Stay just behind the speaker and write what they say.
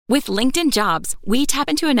With LinkedIn Jobs, we tap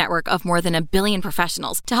into a network of more than 1 billion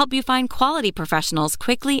professionals to help you find quality professionals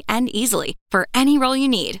quickly and easily for any role you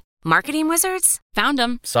need. Marketing wizards? Found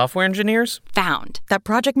them. Software engineers? Found. That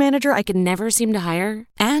project manager I could never seem to hire?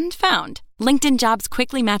 And found. LinkedIn Jobs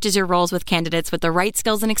quickly matches your roles with candidates with the right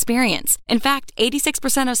skills and experience. In fact,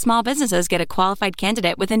 86% of small businesses get a qualified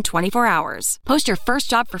candidate within 24 hours. Post your first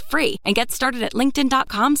job for free and get started at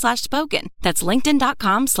linkedin.com/spoken. That's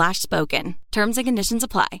linkedin.com/spoken. Terms and conditions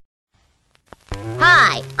apply.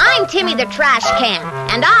 Hi, I'm Timmy the Trash Can,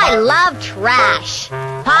 and I love trash.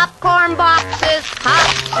 Popcorn boxes,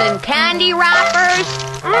 cups, and candy wrappers.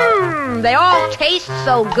 They all taste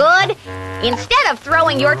so good. Instead of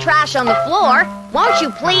throwing your trash on the floor, won't you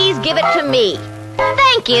please give it to me?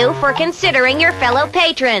 Thank you for considering your fellow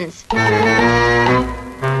patrons.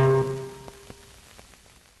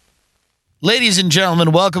 Ladies and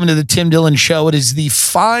gentlemen, welcome to the Tim Dillon Show. It is the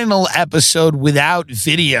final episode without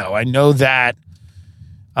video. I know that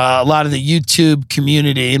a lot of the YouTube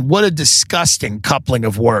community, and what a disgusting coupling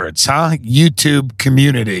of words, huh? YouTube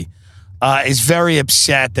community is very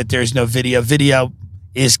upset that there's no video. Video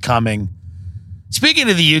is coming. Speaking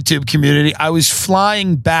of the YouTube community, I was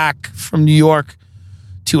flying back from New York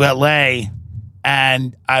to LA,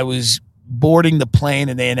 and I was boarding the plane,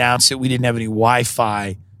 and they announced that we didn't have any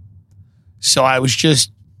Wi-Fi. So I was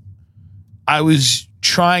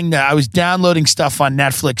downloading stuff on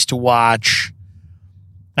Netflix to watch,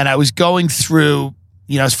 and I was going through,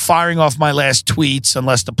 I was firing off my last tweets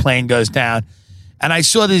unless the plane goes down. And I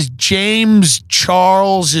saw this James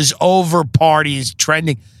Charles is over party is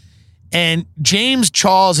trending. And James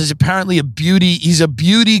Charles is apparently he's a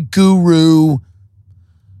beauty guru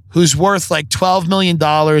who's worth like $12 million,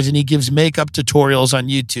 and he gives makeup tutorials on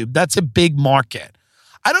YouTube. That's a big market.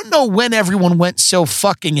 I don't know when everyone went so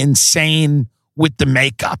fucking insane with the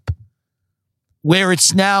makeup, where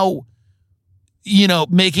it's now,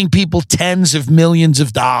 making people tens of millions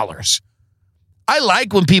of dollars. I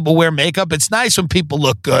like when people wear makeup. It's nice when people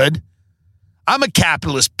look good. I'm a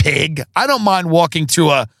capitalist pig. I don't mind walking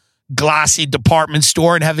through a glossy department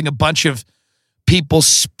store and having a bunch of people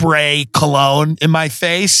spray cologne in my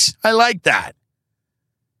face. I like that.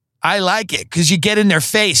 I like it because you get in their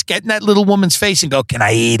face, get in that little woman's face and go, can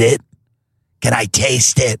I eat it? Can I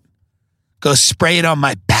taste it? Go spray it on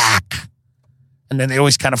my back. And then they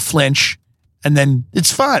always kind of flinch. And then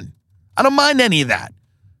it's fun. I don't mind any of that.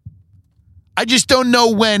 I just don't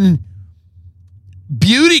know when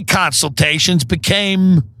beauty consultations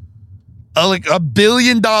became a $1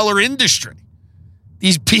 billion industry.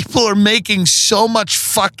 These people are making so much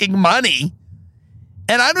fucking money.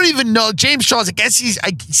 And I don't even know, James Charles, I guess he's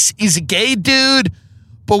a gay dude,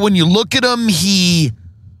 but when you look at him,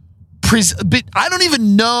 but I don't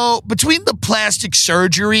even know, between the plastic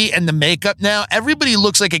surgery and the makeup now, everybody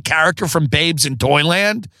looks like a character from Babes in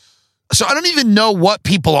Toyland. So I don't even know what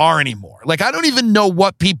people are anymore. Like, I don't even know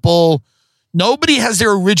nobody has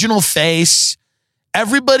their original face.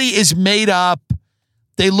 Everybody is made up.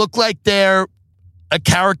 They look like they're a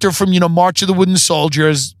character from, March of the Wooden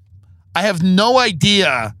Soldiers. I have no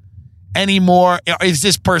idea anymore. Is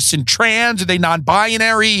this person trans? Are they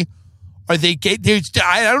non-binary? Are they gay?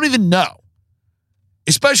 I don't even know.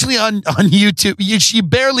 Especially on YouTube. You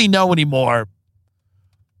barely know anymore.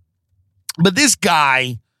 But this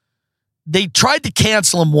guy, they tried to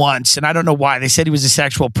cancel him once, and I don't know why. They said he was a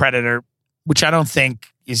sexual predator, which I don't think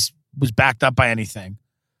was backed up by anything.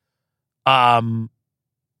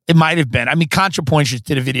 It might have been. I mean, ContraPoints just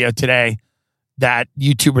did a video today, that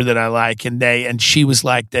YouTuber that I like, and she was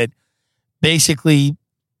like that basically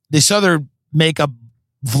this other makeup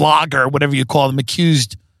vlogger, whatever you call them,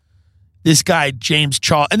 accused this guy, James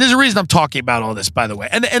Charles. And there's a reason I'm talking about all this, by the way.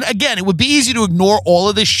 And again, it would be easy to ignore all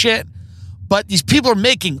of this shit, but these people are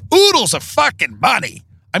making oodles of fucking money.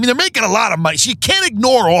 I mean, they're making a lot of money, so you can't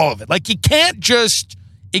ignore all of it. Like, you can't just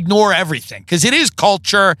ignore everything, because it is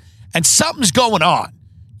culture, and something's going on.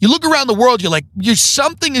 You look around the world, you're like,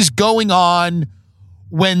 something is going on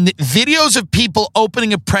when videos of people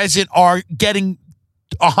opening a present are getting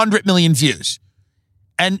 100 million views.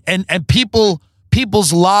 And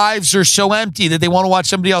people's lives are so empty that they want to watch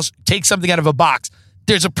somebody else take something out of a box.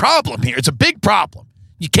 There's a problem here. It's a big problem.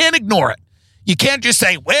 You can't ignore it. You can't just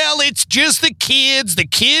say, well, it's just the kids. The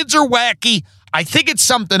kids are wacky. I think it's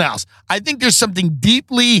something else. I think there's something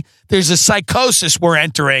there's a psychosis we're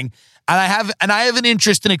entering. And I have an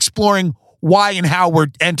interest in exploring why and how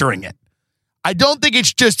we're entering it. I don't think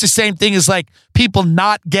it's just the same thing as like people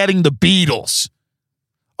not getting the Beatles.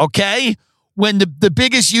 Okay? When the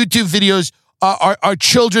biggest YouTube videos are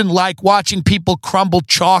children like watching people crumble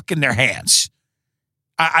chalk in their hands.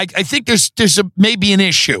 I think there's maybe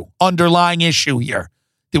an underlying issue here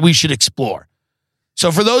that we should explore.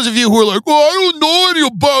 So for those of you who are like, I don't know any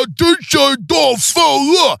about this, I don't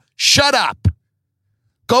follow. Shut up.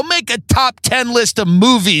 Go make a top 10 list of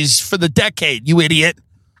movies for the decade, you idiot.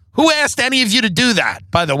 Who asked any of you to do that,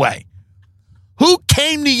 by the way? Who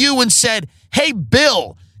came to you and said, hey,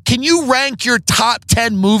 Bill, can you rank your top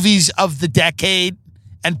 10 movies of the decade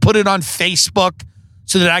and put it on Facebook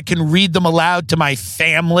so that I can read them aloud to my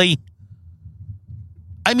family?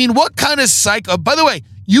 I mean, what kind of psycho? By the way,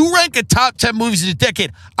 you rank a top 10 movies of the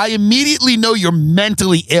decade, I immediately know you're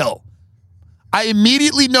mentally ill. I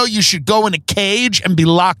immediately know you should go in a cage and be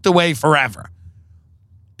locked away forever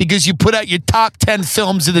because you put out your top 10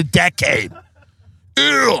 films of the decade.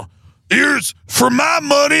 Ew. Here's, for my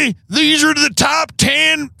money, these are the top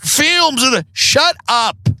 10 films of the... Shut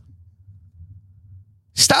up.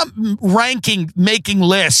 Stop making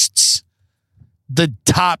lists. The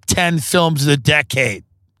top 10 films of the decade.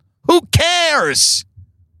 Who cares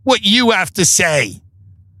what you have to say?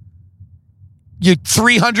 Your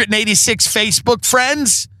 386 Facebook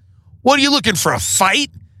friends? What are you looking for, a fight?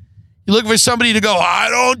 You looking for somebody to go, I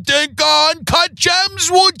don't think Uncut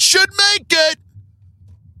Gems should make it.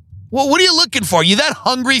 Well, what are you looking for? You that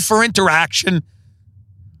hungry for interaction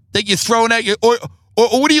that you're throwing at you? Or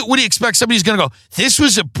what do you expect somebody's going to go, this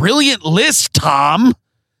was a brilliant list, Tom.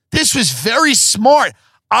 This was very smart.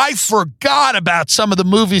 I forgot about some of the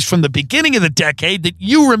movies from the beginning of the decade that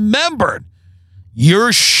you remembered.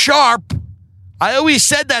 You're sharp. I always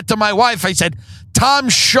said that to my wife. I said, Tom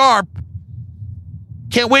Sharp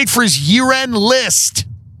can't wait for his year-end list.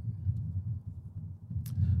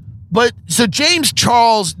 But so James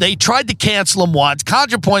Charles, they tried to cancel him once.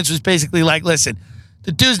 ContraPoints was basically like, listen,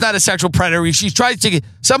 the dude's not a sexual predator.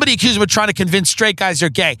 Somebody accused him of trying to convince straight guys they're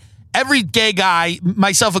gay. Every gay guy,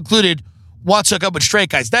 myself included, wants to hook up with straight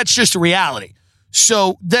guys. That's just a reality.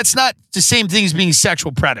 So that's not the same thing as being a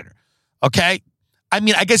sexual predator. Okay? I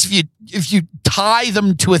mean, I guess if you tie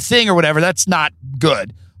them to a thing or whatever, that's not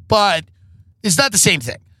good. But it's not the same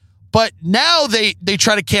thing. But now they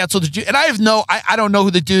try to cancel the dude. And I don't know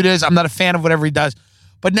who the dude is. I'm not a fan of whatever he does.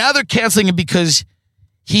 But now they're canceling him because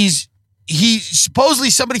he supposedly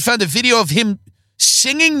somebody found a video of him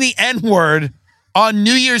singing the N-word on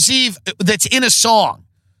New Year's Eve that's in a song.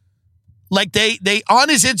 Like they on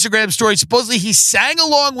his Instagram story, supposedly he sang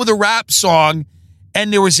along with a rap song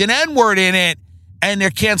and there was an N-word in it and they're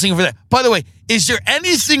canceling for that. By the way, is there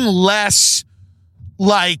anything less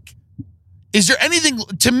like... Is there anything,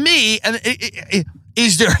 to me, and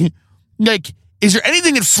is there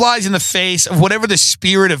anything that flies in the face of whatever the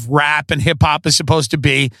spirit of rap and hip-hop is supposed to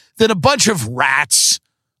be than a bunch of rats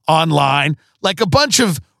online, like a bunch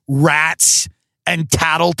of rats and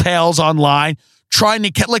tattletales online trying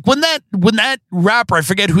to, like when that rapper, I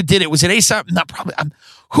forget who did it, was it A$AP? Not probably.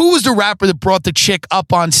 Who was the rapper that brought the chick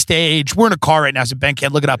up on stage? We're in a car right now, so Ben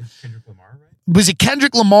can't look it up. Was it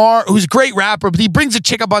Kendrick Lamar, who's a great rapper, but he brings a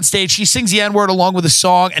chick up on stage. She sings the N-word along with a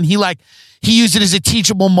song, and he used it as a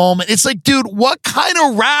teachable moment. It's like, dude, what kind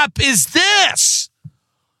of rap is this?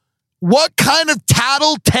 What kind of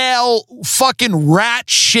tattletale fucking rat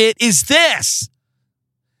shit is this?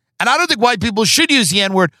 And I don't think white people should use the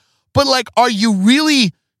N-word, but like, are you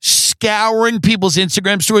really scouring people's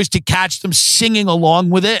Instagram stories to catch them singing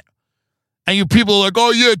along with it? And you people are like,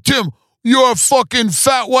 oh yeah, Tim, you're a fucking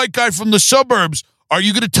fat white guy from the suburbs. Are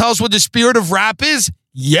you going to tell us what the spirit of rap is?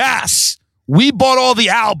 Yes. We bought all the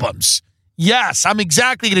albums. Yes, I'm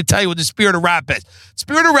exactly going to tell you what the spirit of rap is.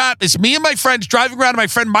 Spirit of rap is me and my friends driving around to my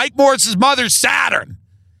friend Mike Morris's mother's Saturn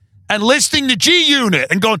and listening to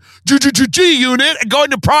G-Unit and going, G-Unit, and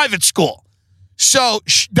going to private school. So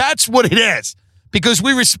that's what it is. Because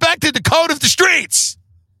we respected the code of the streets.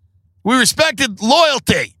 We respected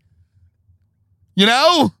loyalty. You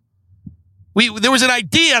know? There was an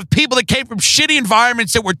idea of people that came from shitty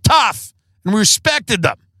environments that were tough, and we respected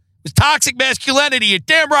them. It was toxic masculinity. You're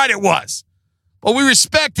damn right it was. But we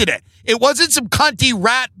respected it. It wasn't some cunty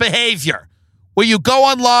rat behavior where you go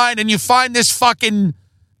online and you find this fucking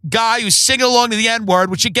guy who's singing along to the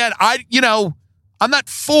N-word, which again, I'm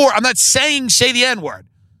not saying say the N-word,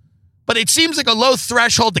 but it seems like a low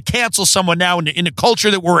threshold to cancel someone now in the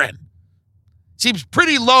culture that we're in. Seems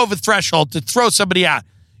pretty low of a threshold to throw somebody out.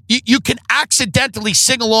 You can accidentally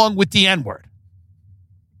sing along with the N-word.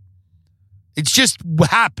 It's just what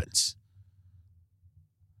happens.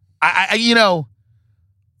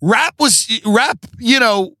 Rap, is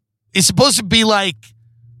supposed to be like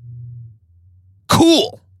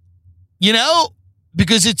cool,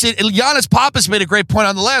 because Giannis Pappas made a great point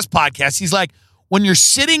on the last podcast. He's like, when you're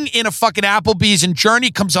sitting in a fucking Applebee's and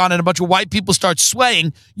Journey comes on and a bunch of white people start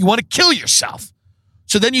swaying, you want to kill yourself.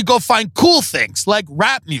 So then you go find cool things like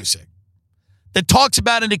rap music that talks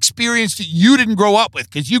about an experience that you didn't grow up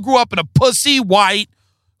with because you grew up in a pussy, white,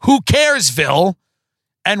 who caresville,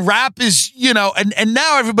 and rap is, and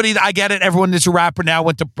now everybody, I get it, everyone that's a rapper now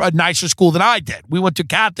went to a nicer school than I did. We went to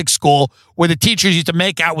Catholic school where the teachers used to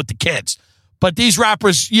make out with the kids. But these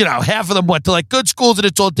rappers, half of them went to like good schools and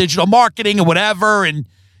it's all digital marketing and whatever. And,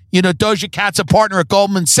 Doja Cat's a partner at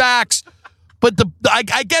Goldman Sachs. But I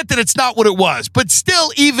get that it's not what it was. But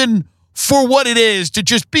still, even for what it is, to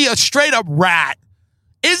just be a straight up rat,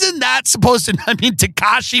 isn't that supposed to,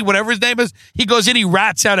 Tekashi, whatever his name is, he goes in, he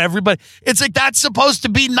rats out everybody. It's like, that's supposed to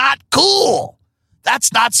be not cool.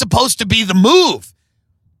 That's not supposed to be the move,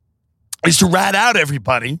 is to rat out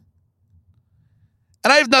everybody.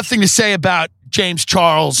 And I have nothing to say about James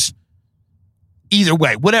Charles either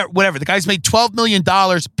way. Whatever. The guy's made $12 million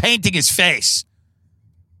painting his face.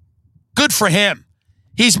 Good for him.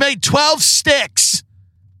 He's made 12 sticks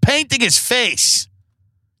painting his face.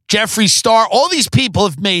 Jeffree Star, all these people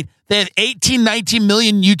they have 18, 19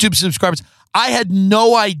 million YouTube subscribers. I had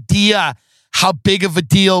no idea how big of a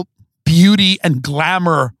deal beauty and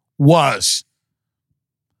glamour was.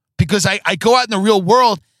 Because I go out in the real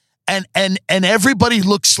world and everybody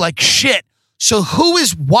looks like shit. So who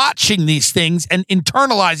is watching these things and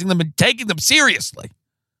internalizing them and taking them seriously?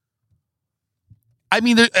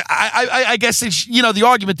 I guess it's, the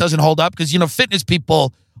argument doesn't hold up because, fitness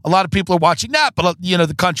people, a lot of people are watching that, but,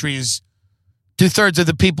 the country is 2/3 of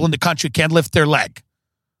the people in the country can't lift their leg.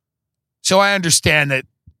 So I understand that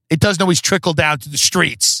it doesn't always trickle down to the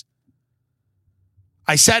streets.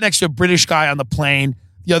 I sat next to a British guy on the plane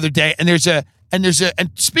the other day, and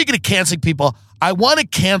and speaking of canceling people, I want to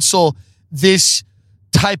cancel this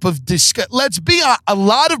type of let's be a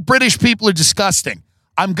lot of British people are disgusting.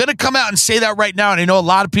 I'm going to come out and say that right now, and I know a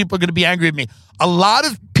lot of people are going to be angry at me. A lot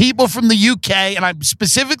of people from the UK, and I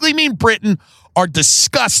specifically mean Britain, are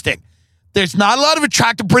disgusting. There's not a lot of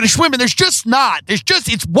attractive British women. There's just not.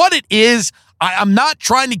 It's what it is. I'm not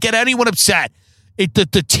trying to get anyone upset.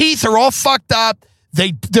 The teeth are all fucked up.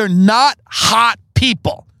 They're not hot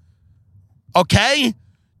people. Okay?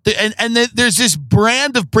 There's this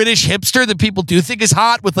brand of British hipster that people do think is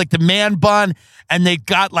hot with like the man bun, and they've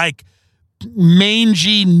got like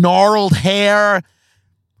mangy, gnarled hair,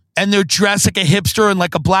 and they're dressed like a hipster in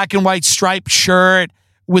like a black and white striped shirt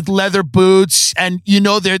with leather boots, and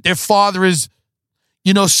their father is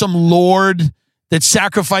some lord that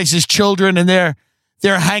sacrifices children, and they're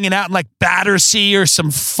hanging out in like Battersea or some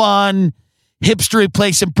fun hipstery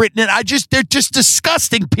place in Britain, and they're just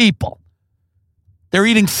disgusting people. They're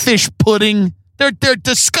eating fish pudding. They're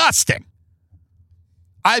disgusting.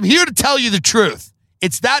 I'm here to tell you the truth.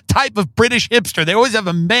 It's that type of British hipster. They always have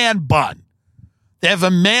a man bun. They have a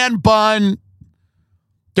man bun.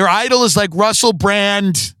 Their idol is like Russell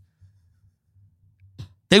Brand.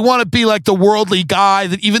 They want to be like the worldly guy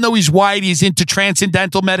that even though he's white, he's into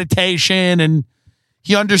transcendental meditation and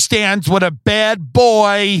he understands what a bad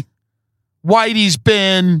boy Whitey's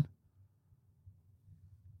been.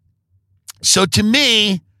 So to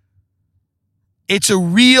me, it's a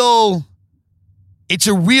real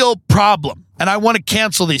problem. And I want to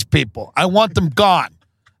cancel these people. I want them gone.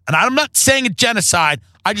 And I'm not saying it's genocide.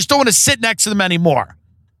 I just don't want to sit next to them anymore.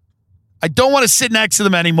 I don't want to sit next to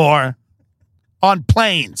them anymore on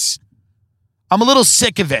planes. I'm a little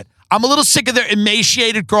sick of it. I'm a little sick of their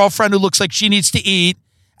emaciated girlfriend who looks like she needs to eat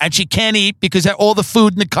and she can't eat because all the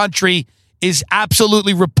food in the country is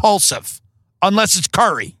absolutely repulsive unless it's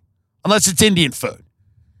curry, unless it's Indian food.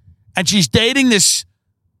 And she's dating this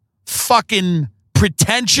fucking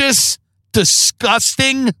pretentious,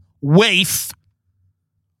 disgusting waif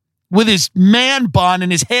with his man bun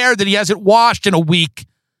and his hair that he hasn't washed in a week,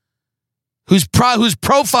 whose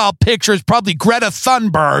profile picture is probably Greta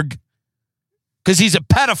Thunberg because he's a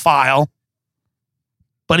pedophile,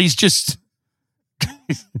 but he's just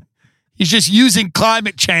using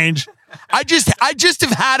climate change. I just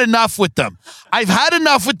have had enough with them. I've had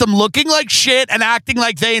enough with them looking like shit and acting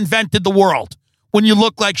like they invented the world when you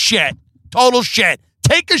look like shit. Total shit.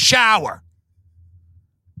 Take a shower,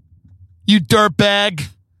 you dirtbag.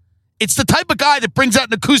 It's the type of guy that brings out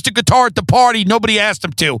an acoustic guitar at the party nobody asked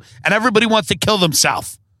him to, and everybody wants to kill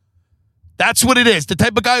themselves. That's what it is. The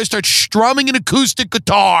type of guy who starts strumming an acoustic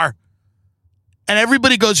guitar, and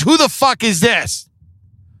everybody goes, who the fuck is this?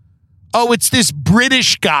 Oh, it's this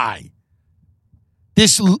British guy.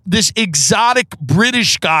 This exotic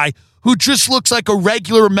British guy who just looks like a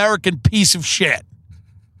regular American piece of shit.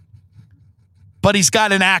 But he's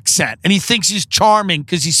got an accent, and he thinks he's charming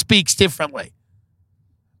because he speaks differently.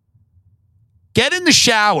 Get in the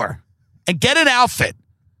shower and get an outfit.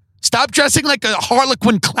 Stop dressing like a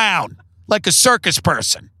Harlequin clown, like a circus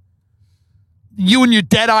person. You and your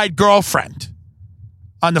dead-eyed girlfriend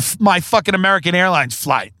on my fucking American Airlines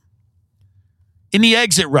flight. In the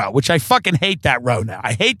exit row, which I fucking hate that row now.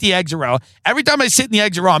 I hate the exit row. Every time I sit in the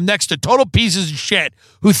exit row, I'm next to total pieces of shit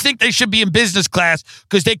who think they should be in business class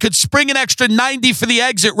because they could spring an extra 90 for the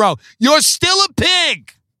exit row. You're still a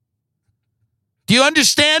pig. Do you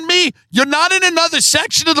understand me? You're not in another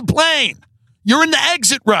section of the plane. You're in the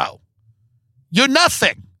exit row. You're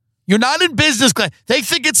nothing. You're not in business class. They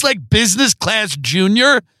think it's like business class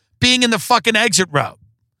junior being in the fucking exit row.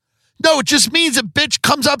 No, it just means a bitch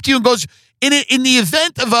comes up to you and goes, in the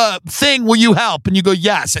event of a thing, will you help? And you go,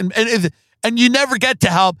 yes. And you never get to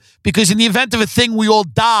help because in the event of a thing, we all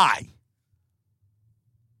die.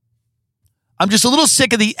 I'm just a little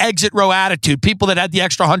sick of the exit row attitude. People that had the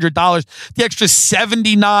extra $100, the extra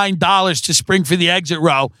 $79 to spring for the exit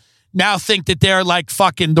row now think that they're like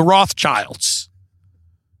fucking the Rothschilds.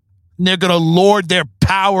 And they're going to lord their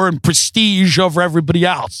power and prestige over everybody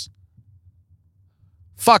else.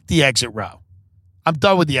 Fuck the exit row. I'm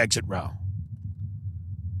done with the exit row.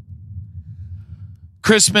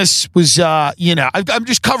 Christmas was, I'm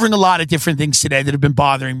just covering a lot of different things today that have been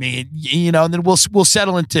bothering me, and then we'll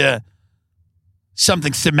settle into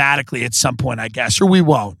something thematically at some point, I guess, or we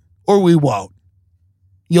won't.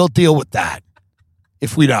 You'll deal with that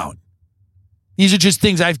if we don't. These are just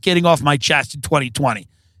things I'm getting off my chest in 2020.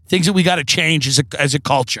 Things that we got to change as a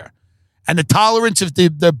culture. And the tolerance of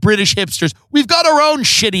the British hipsters. We've got our own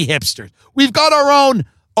shitty hipsters. We've got our own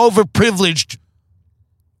overprivileged,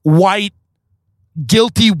 white,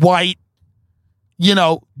 guilty white,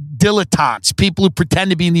 dilettantes. People who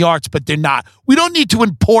pretend to be in the arts, but they're not. We don't need to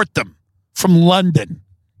import them from London.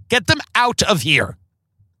 Get them out of here.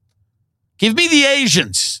 Give me the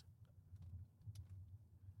Asians.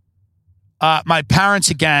 My parents,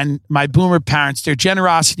 again, my boomer parents, their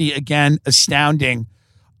generosity, again, astounding.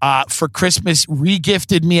 For Christmas,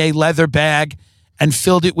 regifted me a leather bag and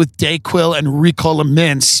filled it with Dayquil and Ricola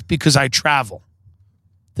mints because I travel.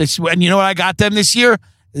 And you know what I got them this year?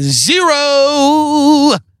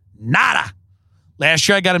 Zero. Nada. Last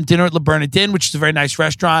year, I got them dinner at Le Bernardin, which is a very nice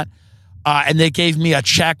restaurant. And they gave me a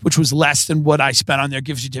check, which was less than what I spent on their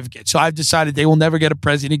gift certificate. So I've decided they will never get a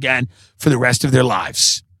present again for the rest of their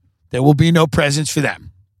lives. There will be no presents for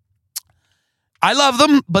them. I love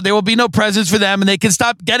them, but there will be no presents for them, and they can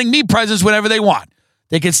stop getting me presents whenever they want.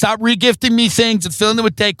 They can stop regifting me things and filling them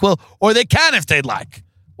with Dayquil, or they can if they'd like.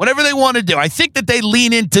 Whatever they want to do. I think that they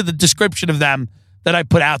lean into the description of them that I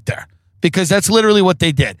put out there, because that's literally what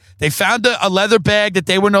they did. They found a leather bag that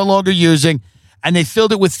they were no longer using, and they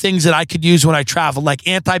filled it with things that I could use when I travel, like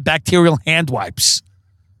antibacterial hand wipes.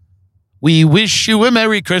 We wish you a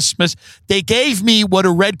Merry Christmas. They gave me what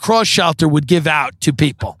a Red Cross shelter would give out to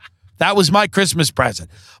people. That was my Christmas present.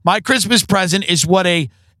 My Christmas present is what a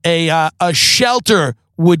shelter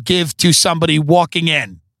would give to somebody walking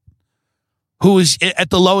in who is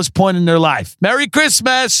at the lowest point in their life. Merry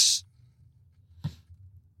Christmas.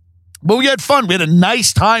 But we had fun. We had a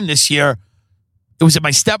nice time this year. It was at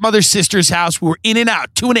my stepmother's sister's house. We were in and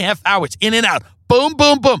out, 2.5 hours, in and out. Boom,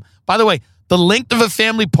 boom, boom. By the way, the length of a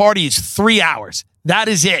family party is 3 hours. That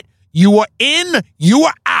is it. You are in, you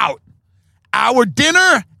are out. Hour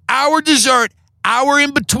dinner, hour dessert, hour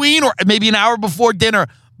in between, or maybe an hour before dinner.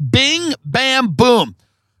 Bing, bam, boom.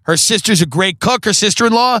 Her sister's a great cook, her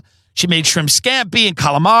sister-in-law. She made shrimp scampi and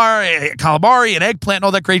calamari and eggplant and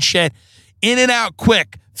all that great shit. In and out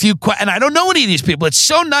quick. And I don't know any of these people. It's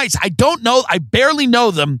so nice. I barely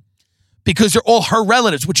know them because they're all her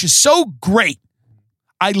relatives, which is so great.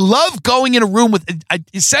 I love going in a room with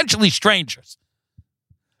essentially strangers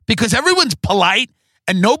because everyone's polite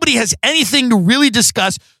and nobody has anything to really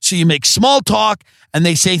discuss. So you make small talk and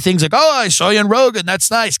they say things like, oh, I saw you on Rogan. That's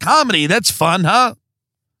nice. Comedy. That's fun, huh?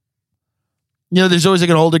 There's always like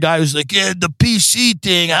an older guy who's like, yeah, the PC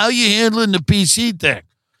thing. How you handling the PC thing?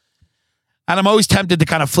 And I'm always tempted to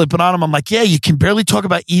kind of flip it on him. I'm like, yeah, you can barely talk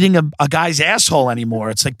about eating a guy's asshole anymore.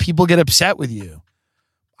 It's like people get upset with you.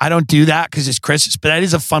 I don't do that because it's Christmas, but that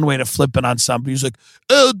is a fun way to flip it on somebody who's like,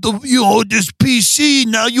 oh, this PC,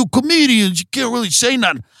 now you comedians, you can't really say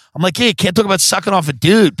nothing. I'm like, hey, you can't talk about sucking off a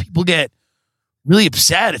dude. People get really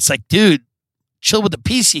upset. It's like, dude, chill with the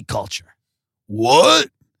PC culture. What?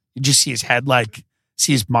 You just see his head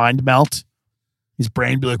see his mind melt. His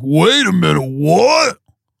brain be like, wait a minute, what?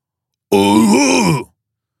 Oh.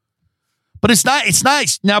 But it's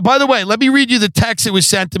nice. Now, by the way, let me read you the text that was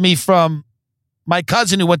sent to me from my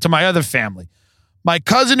cousin who went to my other family. My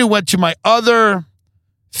cousin who went to my other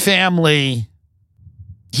family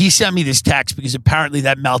he sent me this text because apparently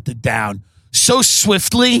that melted down so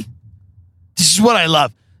swiftly. This is what I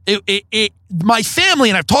love. My family,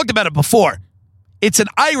 and I've talked about it before, it's an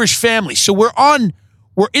Irish family, so we're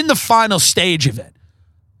in the final stage of it.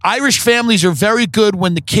 Irish families are very good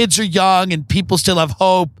when the kids are young and people still have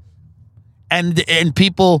hope, and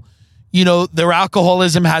people, you know, their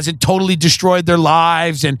alcoholism hasn't totally destroyed their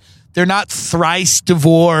lives, and they're not thrice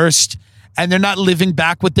divorced, and they're not living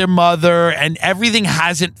back with their mother, and everything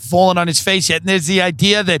hasn't fallen on its face yet. And there's the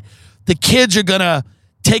idea that the kids are going to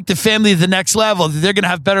take the family to the next level, that they're going to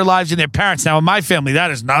have better lives than their parents. Now, in my family,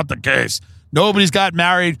 that is not the case. Nobody's got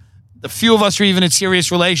married. The few of us are even in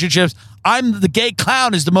serious relationships. The gay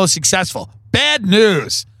clown is the most successful. Bad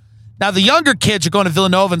news. Now, the younger kids are going to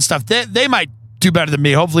Villanova and stuff. They might do better than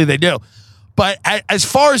me. Hopefully they do. But as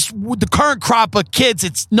far as the current crop of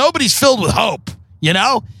kids, nobody's filled with hope, you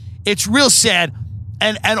know? It's real sad.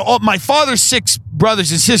 And all, my father's 6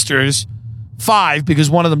 brothers and sisters, 5, because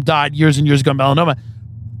one of them died years and years ago in melanoma,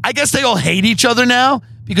 I guess they all hate each other now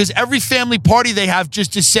because every family party they have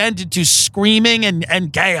just descended to screaming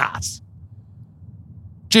and chaos.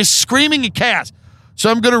 Just screaming and chaos. So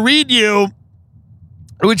I'm going to read you,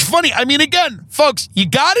 which is funny. I mean, again, folks, you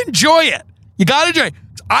got to enjoy it. You got to enjoy it.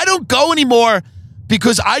 I don't go anymore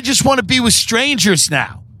because I just want to be with strangers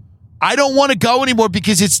now. I don't want to go anymore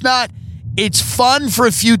because it's fun for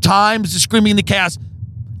a few times, the screaming and the chaos.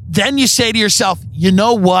 Then you say to yourself, you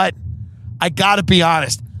know what? I got to be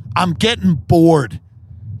honest. I'm getting bored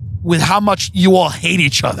with how much you all hate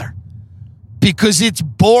each other because it's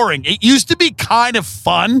boring. It used to be kind of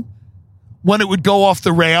fun when it would go off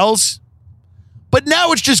the rails, but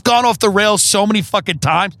now it's just gone off the rails so many fucking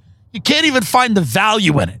times. You can't even find the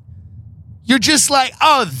value in it. You're just like,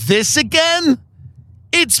 oh, this again?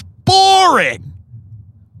 It's boring.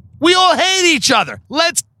 We all hate each other.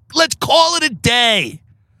 Let's call it a day.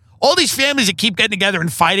 All these families that keep getting together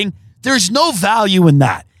and fighting, there's no value in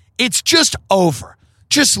that. It's just over.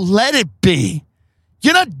 Just let it be.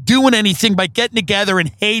 You're not doing anything by getting together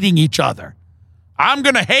and hating each other. I'm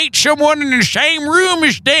going to hate someone in the same room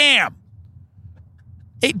as them.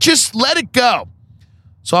 Just let it go.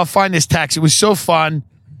 So I'll find this text. It was so fun.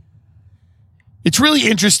 It's really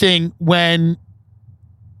interesting when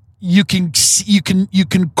you can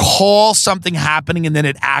call something happening and then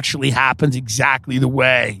it actually happens exactly the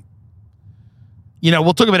way. You know,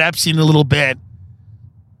 we'll talk about Epstein in a little bit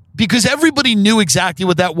because everybody knew exactly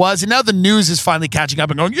what that was. And now the news is finally catching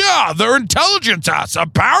up and going, yeah, they're intelligent us.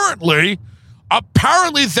 Apparently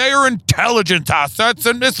they are intelligent assets,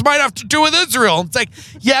 and this might have to do with Israel. It's like,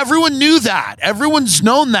 yeah, everyone knew that. Everyone's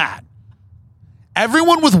known that.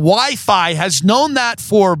 Everyone with Wi-Fi has known that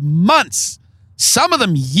for months, some of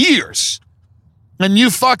them years. And you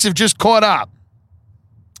fucks have just caught up.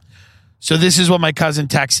 So this is what my cousin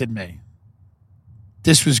texted me.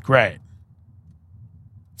 This was great.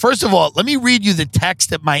 First of all, let me read you the text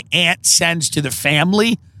that my aunt sends to the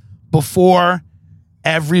family before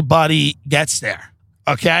everybody gets there.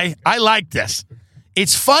 Okay? I like this.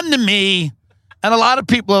 It's fun to me, and a lot of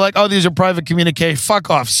people are like, oh, these are private communications. Fuck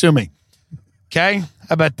off, sue me. Okay? How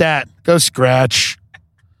about that? Go scratch.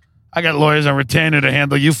 I got lawyers on retainer to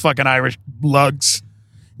handle you fucking Irish lugs.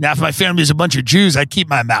 Now, if my family is a bunch of Jews, I'd keep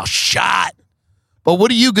my mouth shut. But what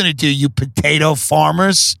are you going to do, you potato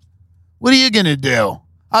farmers? What are you going to do?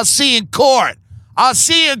 I'll see you in court. I'll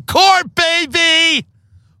see you in court, baby.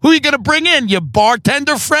 Who are you going to bring in? Your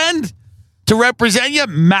bartender friend to represent you?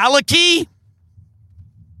 Malachi?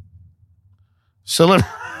 So,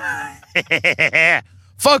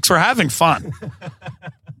 folks, we're having fun.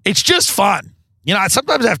 It's just fun. You know,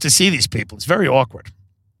 sometimes I have to see these people. It's very awkward.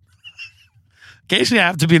 Occasionally I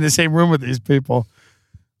have to be in the same room with these people.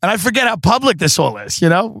 And I forget how public this all is, you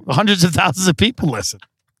know? Hundreds of thousands of people listen.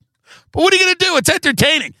 But what are you going to do? It's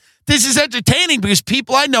entertaining. This is entertaining because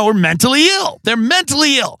people I know are mentally ill. They're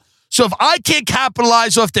mentally ill. So if I can't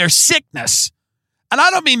capitalize off their sickness, and I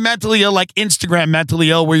don't mean mentally ill like Instagram mentally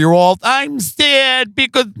ill where you're all, I'm sad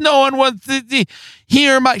because no one wants to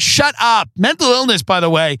hear my... Shut up. Mental illness, by the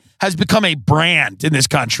way, has become a brand in this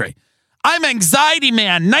country. I'm Anxiety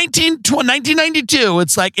Man, 1992.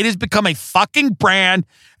 It's like it has become a fucking brand,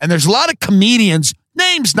 and there's a lot of comedians,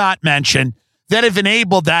 names not mentioned, that have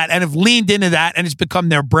enabled that and have leaned into that, and it's become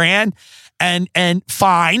their brand, and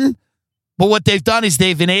fine. But what they've done is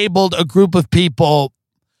they've enabled a group of people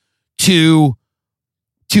to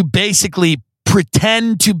basically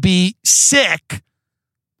pretend to be sick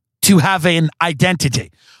to have an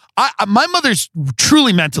identity. My mother's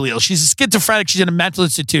truly mentally ill. She's a schizophrenic. She's in a mental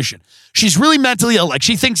institution. She's really mentally ill. Like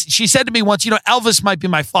she said to me once, Elvis might be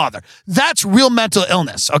my father. That's real mental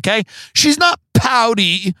illness, okay? She's not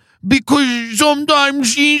pouty because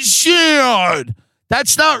sometimes she's sad.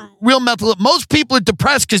 That's not real mental. Most people are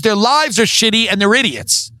depressed because their lives are shitty and they're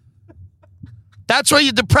idiots. That's why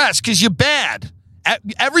you're depressed, because you're bad.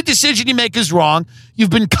 Every decision you make is wrong.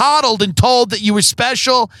 You've been coddled and told that you were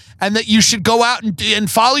special and that you should go out and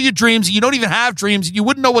follow your dreams. You don't even have dreams. You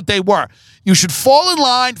wouldn't know what they were. You should fall in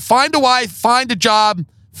line, find a wife, find a job,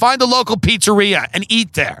 find a local pizzeria and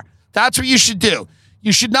eat there. That's what you should do.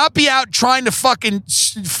 You should not be out trying to fucking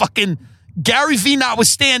Gary Vee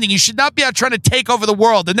notwithstanding. You should not be out trying to take over the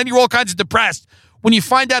world. And then you're all kinds of depressed when you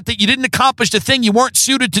find out that you didn't accomplish the thing you weren't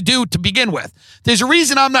suited to do to begin with. There's a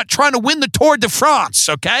reason I'm not trying to win the Tour de France,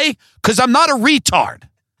 okay? Because I'm not a retard.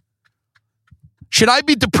 Should I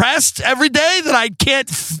be depressed every day that I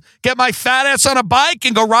can't get my fat ass on a bike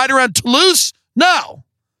and go ride around Toulouse? No.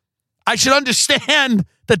 I should understand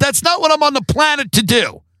that that's not what I'm on the planet to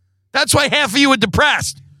do. That's why half of you are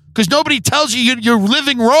depressed, because nobody tells you you're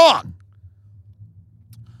living wrong.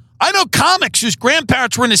 I know comics whose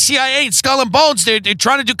grandparents were in the CIA and Skull and Bones. They're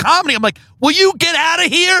trying to do comedy. I'm like, will you get out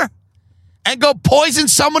of here and go poison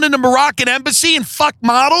someone in the Moroccan embassy and fuck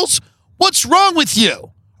models? What's wrong with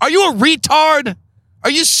you? Are you a retard?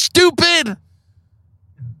 Are you stupid?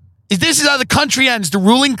 This is how the country ends. The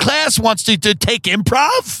ruling class wants to take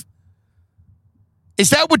improv?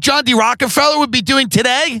 Is that what John D. Rockefeller would be doing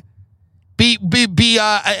today? Be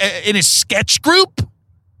in a sketch group?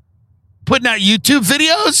 Putting out YouTube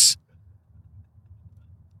videos?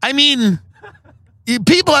 I mean,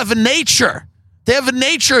 people have a nature. They have a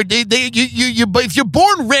nature. If you're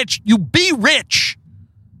born rich, you be rich.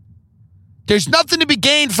 There's nothing to be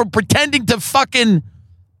gained from pretending to fucking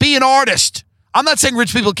be an artist. I'm not saying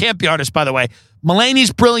rich people can't be artists, by the way.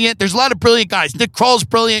 Mulaney's brilliant. There's a lot of brilliant guys. Nick Kroll's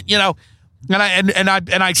brilliant, And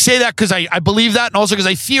I say that because I believe that, and also because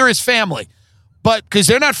I fear his family. But because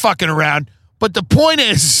they're not fucking around. But the point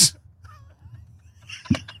is,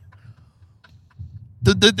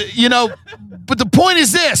 but the point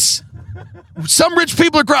is this. Some rich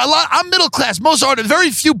people are I'm middle class. Most artists, very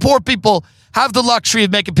few poor people have the luxury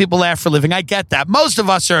of making people laugh for a living. I get that. Most of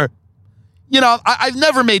us are, I've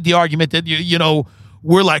never made the argument that,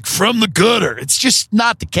 we're like from the gutter. It's just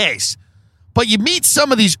not the case. But you meet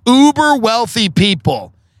some of these uber wealthy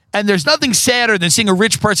people, and there's nothing sadder than seeing a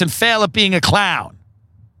rich person fail at being a clown.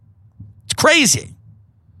 It's crazy.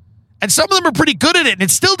 And some of them are pretty good at it, and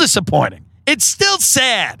it's still disappointing. It's still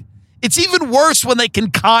sad. It's even worse when they can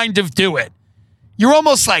kind of do it. You're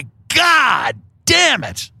almost like, God damn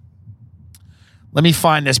it. Let me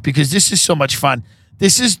find this because this is so much fun.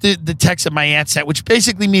 This is the text that my aunt sent, which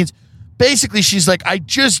basically means, she's like, I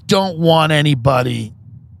just don't want anybody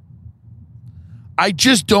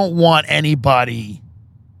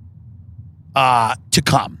to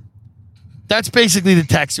come. That's basically the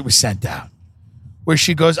text that was sent out, where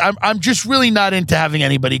she goes, I'm just really not into having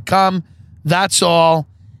anybody come. That's all.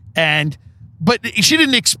 But she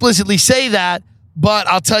didn't explicitly say that, but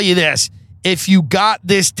I'll tell you this. If you got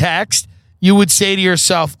this text, you would say to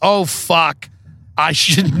yourself, oh, fuck, I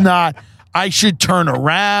should turn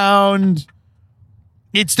around.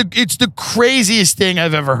 It's the craziest thing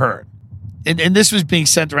I've ever heard. And this was being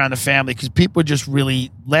sent around the family because people were just really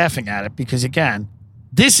laughing at it because, again,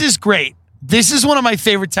 this is great. This is one of my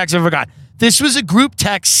favorite texts I've ever got. This was a group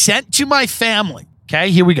text sent to my family. Okay,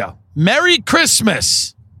 here we go. Merry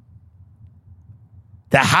Christmas.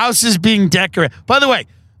 The house is being decorated. By the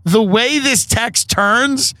way this text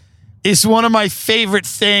turns is one of my favorite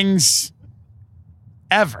things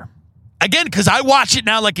ever. Again, because I watch it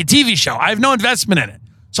now like a TV show. I have no investment in it.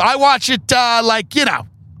 So I watch it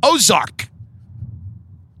Ozark.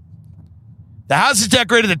 The house is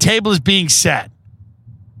decorated. The table is being set.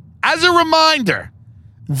 As a reminder,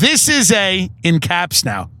 this is in caps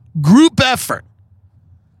now, group effort.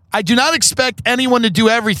 I do not expect anyone to do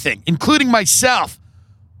everything, including myself.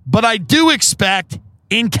 But I do expect,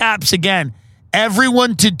 in caps again,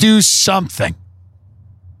 everyone to do something.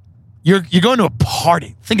 You're going to a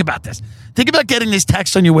party. Think about this. Think about getting this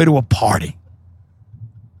text on your way to a party.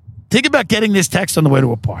 Think about getting this text on the way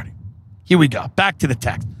to a party. Here we go. Back to the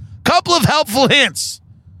text. Couple of helpful hints.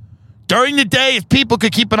 During the day, if people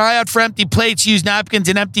could keep an eye out for empty plates, use napkins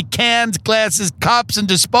and empty cans, glasses, cups, and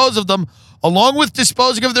dispose of them, along with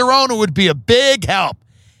disposing of their own, it would be a big help.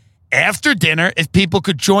 After dinner, if people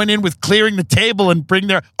could join in with clearing the table and bring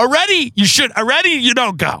their... Already, you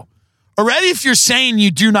don't go. Already, if you're sane,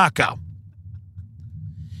 you do not go.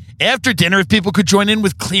 After dinner, if people could join in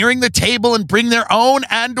with clearing the table and bring their own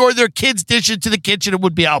and or their kids' dishes to the kitchen, it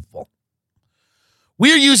would be helpful.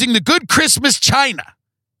 We are using the good Christmas china.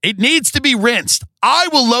 It needs to be rinsed. I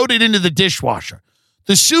will load it into the dishwasher.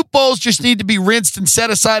 The soup bowls just need to be rinsed and set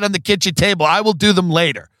aside on the kitchen table. I will do them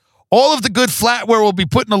later. All of the good flatware will be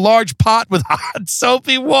put in a large pot with hot,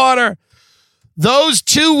 soapy water. Those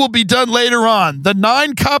two will be done later on. The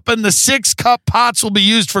 9-cup and the 6-cup pots will be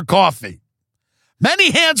used for coffee.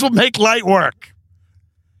 Many hands will make light work.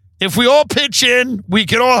 If we all pitch in, we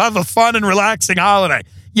can all have a fun and relaxing holiday.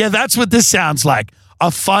 Yeah, that's what this sounds like. A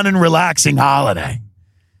fun and relaxing holiday.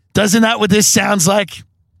 Doesn't that what this sounds like?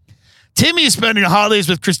 Timmy is spending the holidays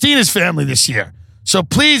with Christina's family this year. So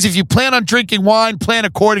please, if you plan on drinking wine, plan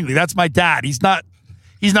accordingly. That's my dad. He's not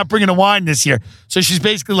bringing a wine this year. So she's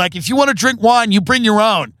basically like, if you want to drink wine, you bring your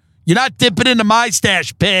own. You're not dipping into my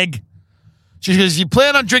stash, pig. She goes, if you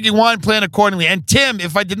plan on drinking wine, plan accordingly. And Tim,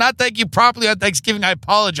 if I did not thank you properly on Thanksgiving, I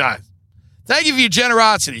apologize. Thank you for your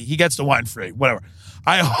generosity. He gets the wine free. Whatever.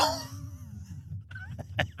 I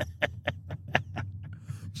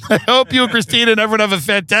hope you and Christina and everyone have a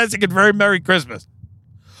fantastic and very Merry Christmas.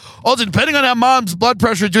 Also, depending on how mom's blood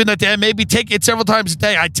pressure is doing that day, maybe take it several times a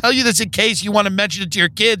day. I tell you this in case you want to mention it to your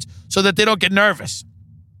kids so that they don't get nervous.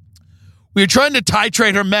 We are trying to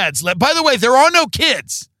titrate her meds. By the way, there are no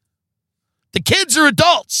kids. The kids are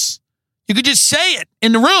adults. You could just say it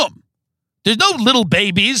in the room. There's no little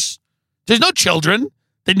babies. There's no children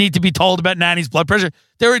that need to be told about Nanny's blood pressure.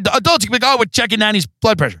 They're adults. You can be like, oh, we're checking Nanny's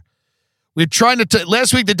blood pressure. We're trying to...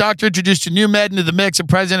 last week, the doctor introduced a new med into the mix and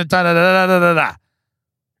president... da-da-da-da-da-da.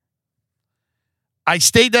 I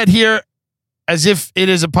state that here as if it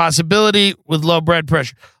is a possibility with low blood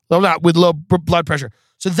pressure. With low blood pressure.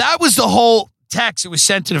 So that was the whole text that was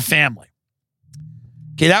sent to the family.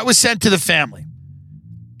 Okay, that was sent to the family.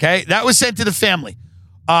 Okay, that was sent to the family.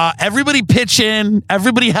 Everybody pitch in.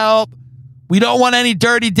 Everybody help. We don't want any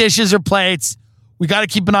dirty dishes or plates. We got to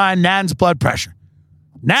keep an eye on Nan's blood pressure.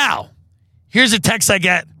 Now, here's a text I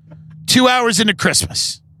get 2 hours into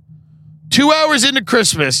Christmas. 2 hours into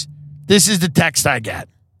Christmas, this is the text I get.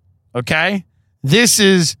 Okay? This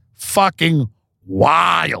is fucking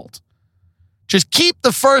wild. Just keep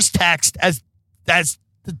the first text as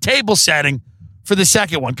the table setting for the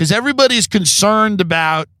second one, because everybody's concerned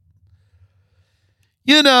about,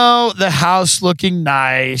 the house looking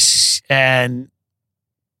nice and,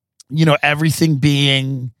 everything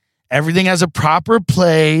has a proper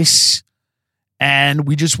place. And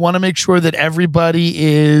we just want to make sure that everybody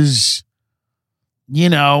is,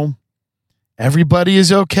 everybody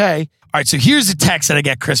is okay. All right, so here's the text that I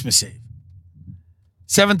get Christmas Eve.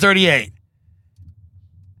 7:38.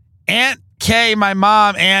 Aunt Kay, my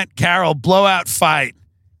mom, Aunt Carol, blowout fight.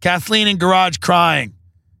 Kathleen in garage crying.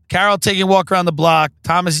 Carol taking a walk around the block.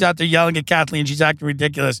 Thomas is out there yelling at Kathleen. She's acting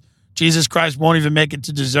ridiculous. Jesus Christ won't even make it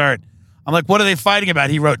to dessert. I'm like, what are they fighting about?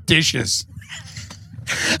 He wrote dishes.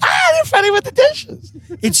 They're fighting with the dishes.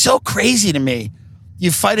 It's so crazy to me. You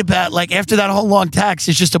fight about, after that whole long text,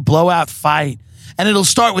 it's just a blowout fight. And it'll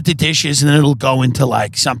start with the dishes, and then it'll go into,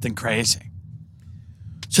 something crazy.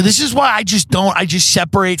 So this is why I just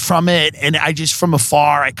separate from it, and I just, from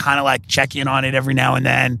afar, I kind of, check in on it every now and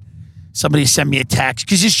then. Somebody send me a text,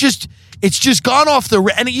 because it's just gone off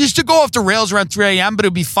and it used to go off the rails around 3 a.m., but it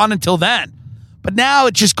would be fun until then. But now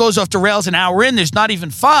it just goes off the rails an hour in. There's not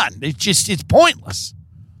even fun. It's pointless.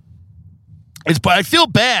 But I feel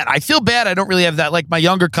bad. I don't really have that. My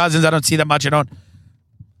younger cousins, I don't see that much. I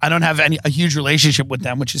don't have a huge relationship with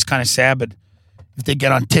them, which is kind of sad. But if they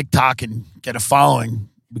get on TikTok and get a following,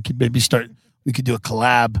 we could maybe do a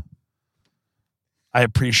collab. I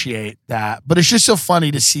appreciate that. But it's just so funny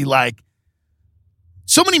to see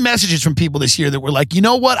so many messages from people this year that were like, you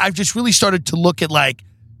know what? I've just really started to look at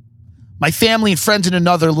my family and friends in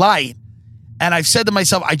another light. And I've said to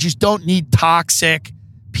myself, I just don't need toxic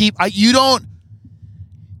people.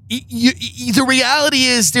 The reality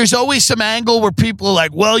is there's always some angle where people are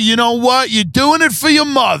like, well, you know what? You're doing it for your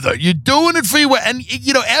mother. You're doing it for your... And,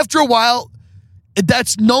 after a while,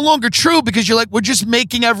 that's no longer true because you're we're just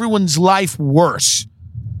making everyone's life worse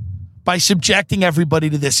by subjecting everybody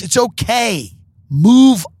to this. It's okay.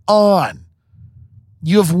 Move on.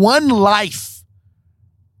 You have one life.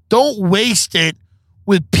 Don't waste it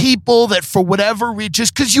with people that for whatever reason,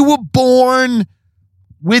 just because you were born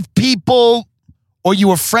with people or you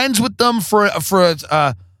were friends with them for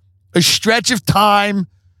a stretch of time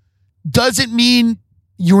doesn't mean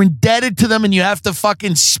you're indebted to them and you have to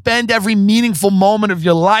fucking spend every meaningful moment of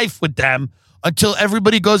your life with them until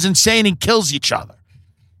everybody goes insane and kills each other.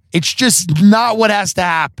 It's just not what has to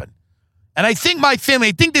happen. And I think my family,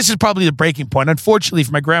 I think this is probably the breaking point, unfortunately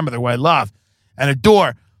for my grandmother, who I love and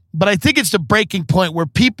adore. But I think it's the breaking point where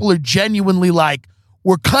people are genuinely like,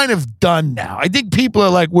 we're kind of done now. I think people are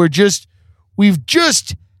like, we've just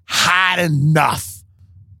had enough.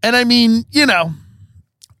 And I mean, yeah,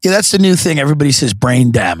 that's the new thing. Everybody says brain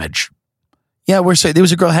damage. Yeah, there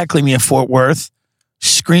was a girl heckling me in Fort Worth,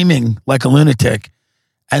 screaming like a lunatic.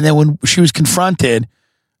 And then when she was confronted,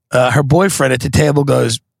 her boyfriend at the table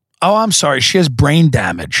goes, "Oh, I'm sorry, she has brain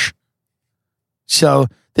damage." So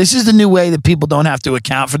this is the new way that people don't have to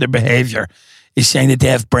account for their behavior, is saying that they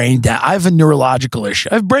have brain damage. I have a neurological issue.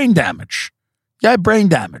 I have brain damage. Yeah, I have brain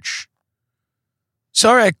damage.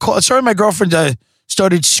 Sorry, my girlfriend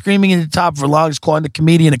started screaming at the top of her lungs, calling the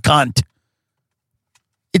comedian a cunt.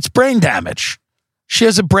 It's brain damage. She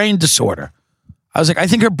has a brain disorder. I was like, I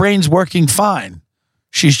think her brain's working fine.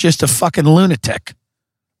 She's just a fucking lunatic.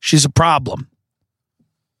 She's a problem.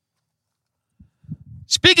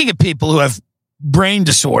 Speaking of people who have brain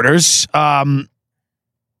disorders, I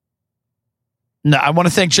want to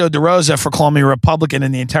thank Joe DeRosa for calling me a Republican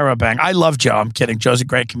in the Interrobang. I love Joe. I'm kidding. Joe's a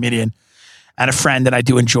great comedian and a friend, and I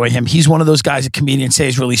do enjoy him. He's one of those guys that comedians say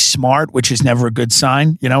is really smart, which is never a good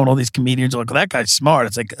sign. When all these comedians are like, well, that guy's smart.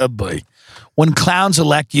 It's like, oh boy. When clowns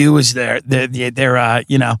elect you as as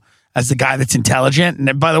the guy that's intelligent.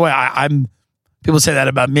 And by the way, people say that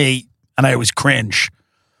about me, and I always cringe.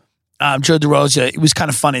 Joe DeRosa, it was kind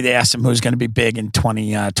of funny. They asked him who's going to be big in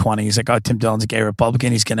 2020. He's like, oh, Tim Dillon's a gay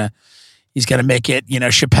Republican. He's gonna make it.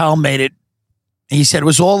 Chappelle made it. He said it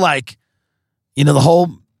was all like, the whole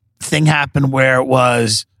thing happened where it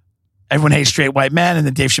was everyone hates straight white men, and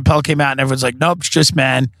then Dave Chappelle came out and everyone's like, nope, it's just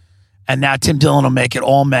men. And now Tim Dillon will make it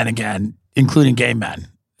all men again, including gay men.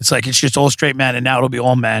 It's like, it's just all straight men, and now it'll be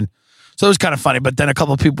all men. So it was kind of funny. But then a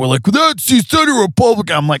couple of people were like, he said a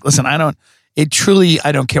Republican. I'm like, listen, I don't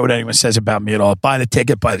care what anyone says about me at all. Buy the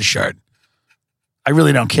ticket, buy the shirt. I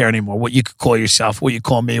really don't care anymore what you could call yourself, what you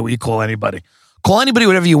call me, what you call anybody. Call anybody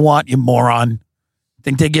whatever you want, you moron.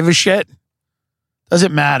 Think they give a shit?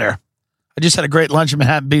 Doesn't matter. I just had a great lunch in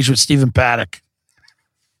Manhattan Beach with Stephen Paddock.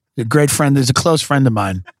 He's a great friend. He's a close friend of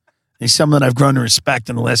mine. He's someone that I've grown to respect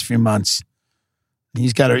in the last few months.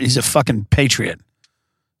 He's a fucking patriot.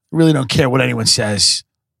 I really don't care what anyone says.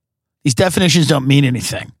 These definitions don't mean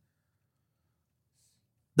anything.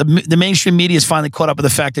 The mainstream media has finally caught up with the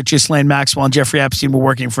fact that Ghislaine Maxwell and Jeffrey Epstein were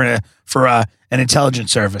working for an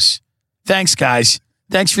intelligence service. Thanks, guys.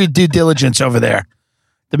 Thanks for your due diligence over there.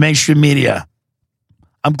 The mainstream media.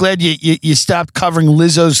 I'm glad you stopped covering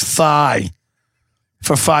Lizzo's thigh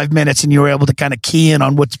for 5 minutes and you were able to kind of key in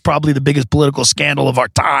on what's probably the biggest political scandal of our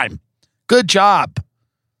time. Good job.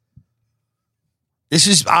 This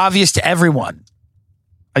is obvious to everyone.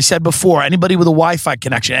 I said before, anybody with a Wi-Fi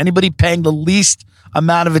connection, anybody paying the least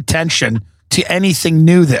amount of attention to anything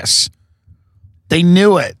knew this. They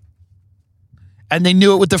knew it. And they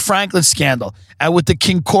knew it with the Franklin scandal and with the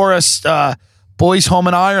King Chorus boys home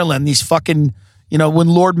in Ireland. These fucking, when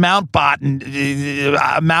Lord Mountbatten,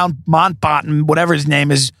 whatever his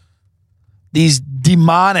name is, these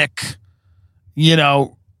demonic,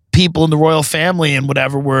 people in the royal family and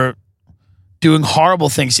whatever were doing horrible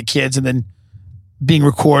things to kids and then being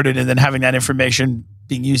recorded and then having that information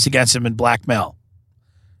being used against them in blackmail.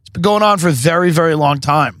 It's been going on for a very, very long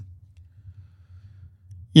time.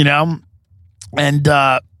 And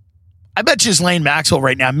I bet Ghislaine Maxwell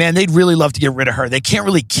right now, man, they'd really love to get rid of her. They can't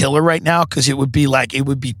really kill her right now because it would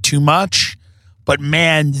be too much. But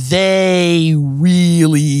man, they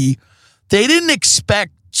didn't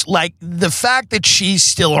expect, the fact that she's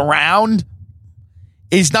still around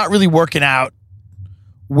is not really working out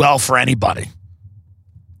well for anybody.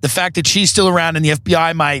 The fact that she's still around and the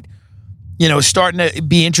FBI might, starting to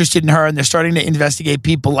be interested in her and they're starting to investigate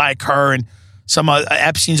people like her and some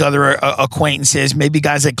Epstein's other acquaintances, maybe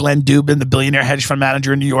guys like Glenn Dubin, the billionaire hedge fund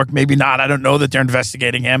manager in New York, maybe not. I don't know that they're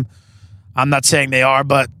investigating him. I'm not saying they are,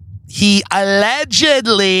 but he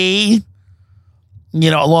allegedly,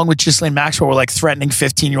 along with Ghislaine Maxwell, were threatening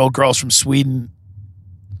 15-year-old girls from Sweden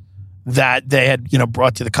that they had,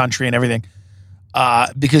 brought to the country and everything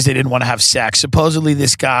because they didn't want to have sex. Supposedly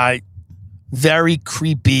this guy, very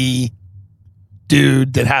creepy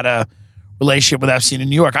dude that had a relationship with Epstein in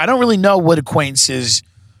New York. I don't really know what acquaintances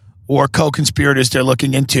or co-conspirators they're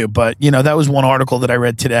looking into, but, that was one article that I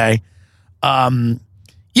read today.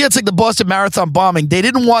 It's like the Boston Marathon bombing. They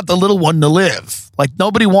didn't want the little one to live.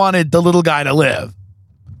 Nobody wanted the little guy to live.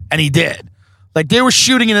 And he did. They were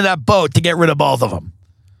shooting into that boat to get rid of both of them.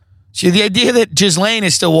 So the idea that Ghislaine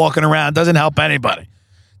is still walking around doesn't help anybody.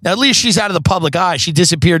 Now, at least she's out of the public eye. She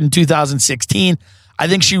disappeared in 2016. I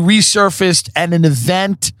think she resurfaced at an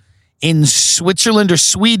event in Switzerland or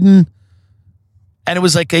Sweden. And it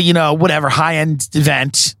was like a, whatever, high-end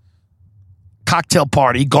event, cocktail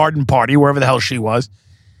party, garden party, wherever the hell she was.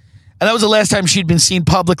 And that was the last time she'd been seen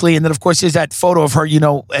publicly. And then, of course, there's that photo of her,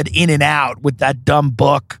 at In-N-Out with that dumb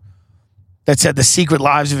book that said The Secret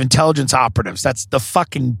Lives of Intelligence Operatives. That's the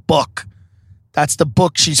fucking book. That's the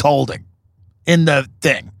book she's holding in the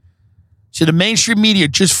thing. So the mainstream media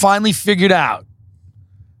just finally figured out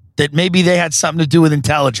that maybe they had something to do with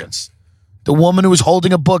intelligence. The woman who was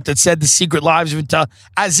holding a book that said The Secret Lives of Intelligence,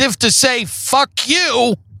 as if to say, fuck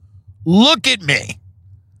you, look at me.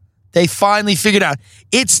 They finally figured out.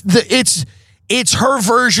 It's her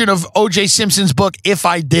version of O.J. Simpson's book, If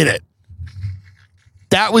I Did It.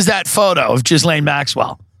 That was that photo of Ghislaine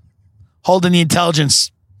Maxwell holding the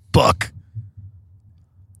intelligence book.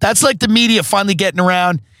 That's like the media finally getting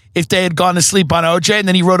around if they had gone to sleep on O.J. and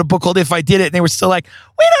then he wrote a book called If I Did It and they were still like,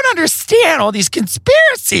 we don't understand all these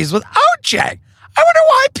conspiracies with O.J. I wonder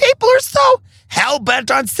why people are so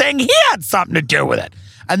hell-bent on saying he had something to do with it.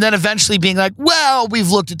 And then eventually being like, well, we've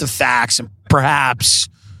looked at the facts and perhaps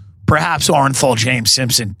Orenthal James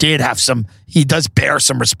Simpson he does bear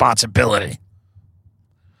some responsibility.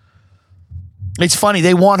 It's funny.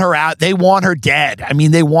 They want her out. They want her dead. I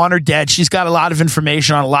mean, they want her dead. She's got a lot of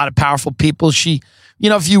information on a lot of powerful people. She,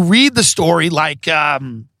 if you read the story like a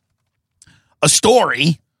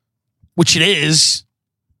story, which it is,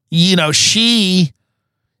 she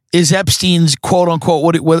is Epstein's quote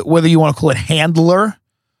unquote, whether you want to call it handler,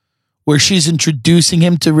 where she's introducing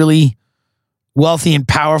him to really wealthy and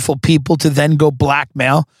powerful people to then go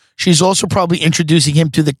blackmail. She's also probably introducing him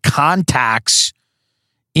to the contacts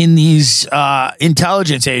in these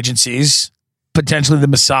intelligence agencies, potentially the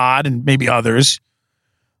Mossad and maybe others,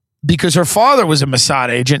 because her father was a Mossad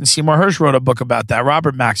agent, and Seymour Hersh wrote a book about that.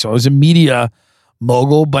 Robert Maxwell was a media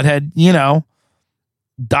mogul, but had,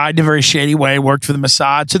 died in a very shady way, worked for the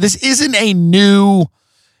Mossad. So this isn't a new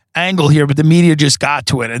angle here, but the media just got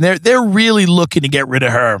to it, and they're really looking to get rid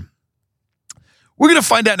of her. We're going to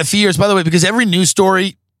find out in a few years, by the way, because every news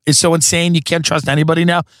story is so insane, you can't trust anybody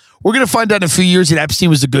now. We're going to find out in a few years that Epstein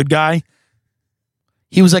was a good guy.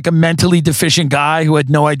 He was like a mentally deficient guy who had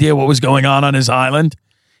no idea what was going on his island.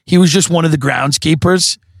 He was just one of the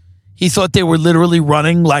groundskeepers. He thought they were literally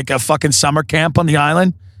running like a fucking summer camp on the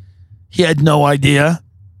island. He had no idea.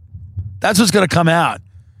 That's what's going to come out.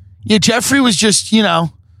 Yeah, Jeffrey was just, he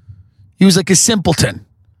was like a simpleton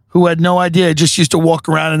who had no idea, just used to walk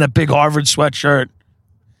around in that big Harvard sweatshirt.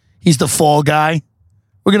 He's the fall guy.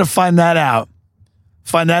 We're going to find that out.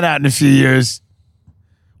 Find that out in a few years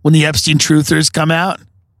when the Epstein truthers come out.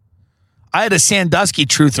 I had a Sandusky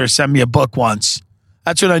truther send me a book once.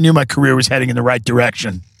 That's when I knew my career was heading in the right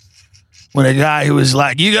direction. When a guy who was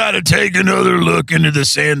like, you got to take another look into the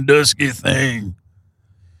Sandusky thing.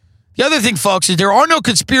 The other thing, folks, is there are no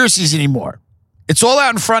conspiracies anymore. It's all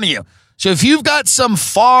out in front of you. So if you've got some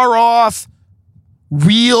far off,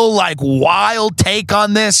 real, wild take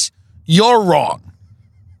on this, you're wrong.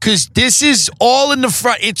 Because this is all in the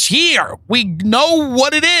front. It's here. We know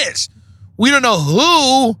what it is. We don't know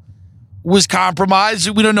who was compromised.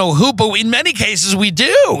 We don't know who, but in many cases we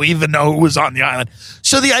do even know who was on the island.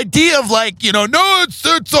 So the idea of no, it's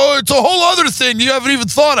a whole other thing you haven't even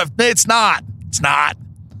thought of. It's not. It's not.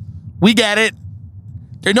 We get it.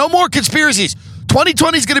 There are no more conspiracies.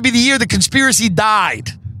 2020 is going to be the year the conspiracy died.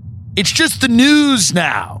 It's just the news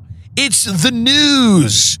now. It's the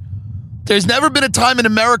news. There's never been a time in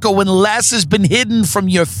America when less has been hidden from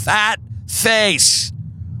your fat face.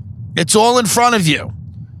 It's all in front of you.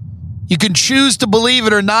 You can choose to believe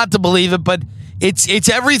it or not to believe it, but it's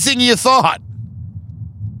everything you thought.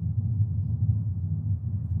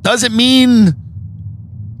 Doesn't mean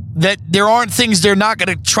that there aren't things they're not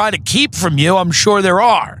going to try to keep from you. I'm sure there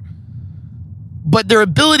are. But their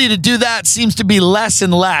ability to do that seems to be less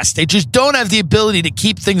and less. They just don't have the ability to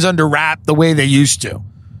keep things under wrap the way they used to.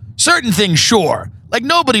 Certain things, sure. Like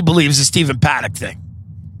nobody believes the Stephen Paddock thing.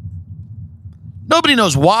 Nobody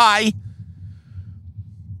knows why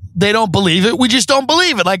they don't believe it. We just don't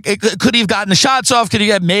believe it. Could he have gotten the shots off? Could he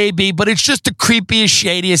have? Maybe. But it's just the creepiest,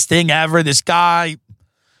 shadiest thing ever. This guy,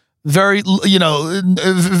 very,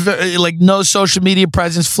 no social media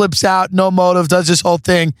presence, flips out, no motive, does this whole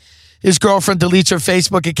thing. His girlfriend deletes her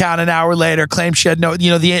Facebook account an hour later, claims she had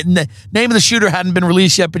the name of the shooter hadn't been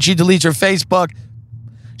released yet, but she deletes her Facebook.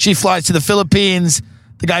 She flies to the Philippines.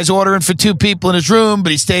 The guy's ordering for 2 people in his room,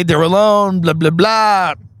 but he stayed there alone, blah, blah,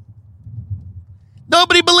 blah.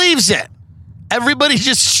 Nobody believes it. Everybody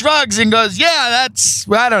just shrugs and goes, yeah,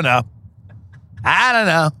 I don't know.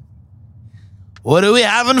 What are we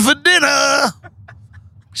having for dinner?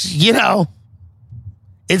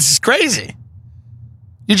 It's crazy.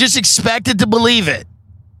 You're just expected to believe it.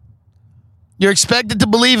 You're expected to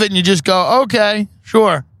believe it, and you just go, okay,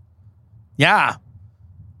 sure. Yeah.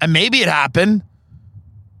 And maybe it happened,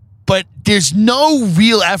 but there's no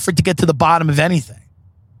real effort to get to the bottom of anything.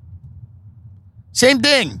 Same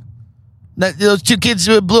thing. Those two kids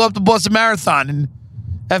who blew up the Boston Marathon, and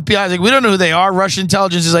FBI's like, we don't know who they are. Russian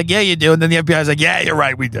intelligence is like, yeah, you do. And then the FBI's like, yeah, you're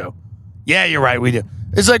right, we do. Yeah, you're right, we do.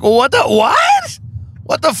 It's like, well, what?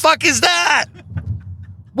 What the fuck is that?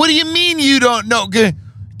 What do you mean you don't know? The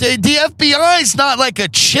FBI is not like a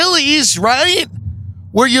Chili's, right?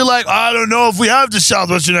 Where you're like, I don't know if we have the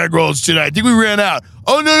Southwestern egg rolls today. I think we ran out.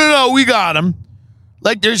 Oh, no, we got them.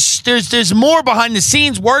 Like, there's more behind the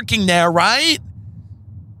scenes working there, right?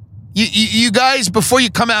 You guys, before you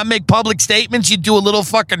come out and make public statements, you do a little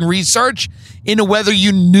fucking research into whether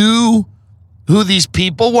you knew who these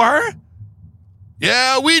people were.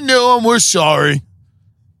 Yeah, we knew them. We're sorry.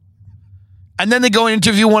 And then they go and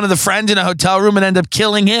interview one of the friends in a hotel room and end up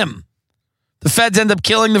killing him. The feds end up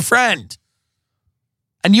killing the friend.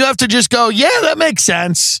 And you have to just go, yeah, that makes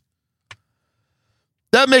sense.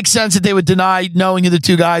 That makes sense that they would deny knowing who the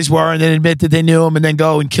two guys were and then admit that they knew him and then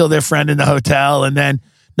go and kill their friend in the hotel. And then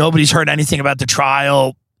nobody's heard anything about the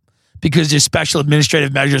trial because there's special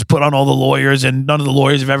administrative measures put on all the lawyers and none of the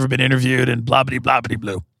lawyers have ever been interviewed and blah, blah, blah, blah,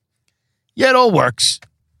 blah. Yeah, it all works.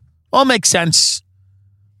 All makes sense.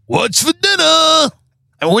 What's for dinner?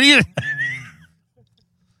 And what do you...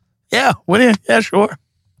 Yeah, sure.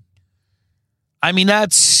 I mean,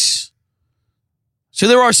 that's... So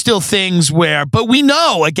there are still things where... But we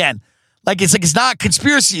know, again, it's not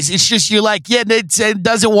conspiracies. It's just you're like, yeah, it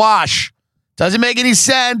doesn't wash. Doesn't make any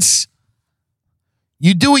sense.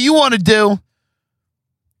 You do what you want to do.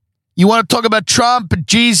 You want to talk about Trump and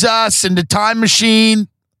Jesus and the time machine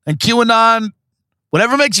and QAnon,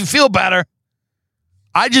 whatever makes you feel better.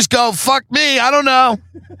 I just go, fuck me. I don't know.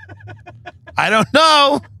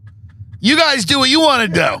 You guys do what you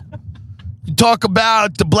want to do. You talk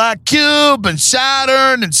about the black cube and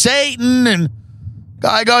Saturn and Satan, and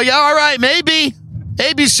I go, yeah, all right, maybe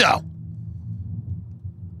so.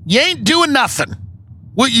 You ain't doing nothing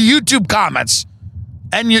with your YouTube comments,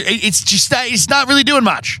 and it's not really doing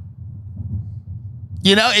much.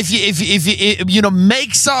 You know, if you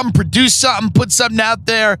make something, produce something, put something out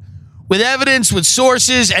there with evidence, with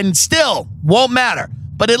sources, and still won't matter.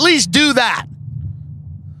 But at least do that.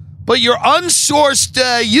 But your unsourced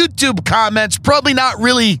YouTube comments, probably not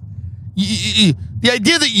really. The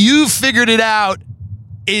idea that you figured it out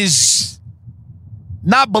is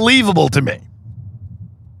not believable to me.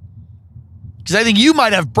 Because I think you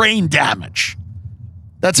might have brain damage.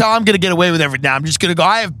 That's how I'm going to get away with everything now. I'm just going to go,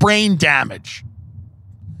 I have brain damage.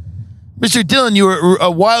 Mr. Dillon, you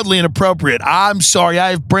were wildly inappropriate. I'm sorry,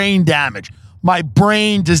 I have brain damage. My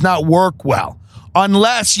brain does not work well.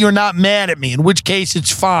 Unless you're not mad at me, in which case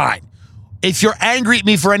it's fine. If you're angry at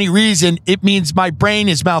me for any reason, it means my brain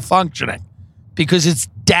is malfunctioning because it's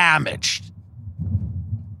damaged.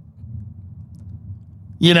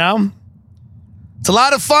 You know? It's a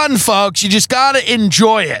lot of fun, folks. You just got to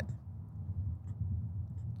enjoy it.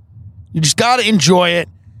 You just got to enjoy it.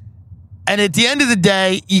 And at the end of the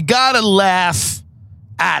day, you got to laugh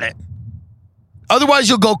at it. Otherwise,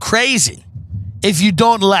 you'll go crazy if you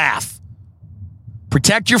don't laugh.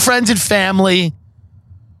 Protect your friends and family.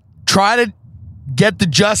 Try to get the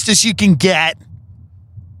justice you can get.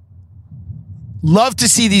 Love to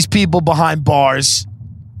see these people behind bars.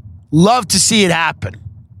 Love to see it happen.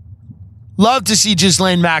 Love to see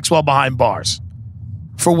Ghislaine Maxwell behind bars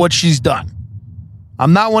for what she's done.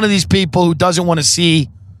 I'm not one of these people who doesn't want to see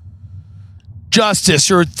justice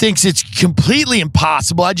or thinks it's completely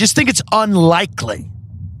impossible. I just think it's unlikely.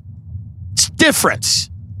 It's different.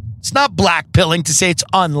 It's not blackpilling to say it's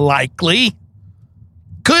unlikely.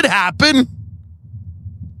 Could happen.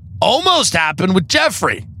 Almost happened with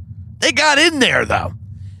Jeffrey. They got in there, though.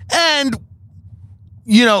 And,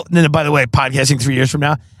 by the way, podcasting 3 years from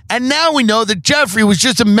now. And now we know that Jeffrey was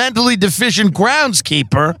just a mentally deficient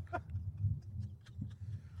groundskeeper.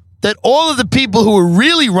 That all of the people who were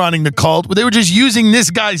really running the cult, they were just using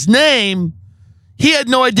this guy's name. He had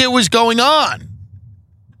no idea what was going on.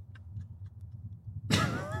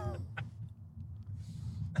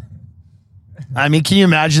 I mean, can you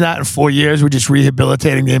imagine that in 4 years? We're just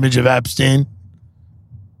rehabilitating the image of Epstein.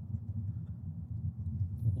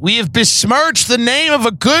 We have besmirched the name of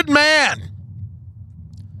a good man.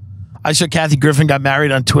 I saw Kathy Griffin got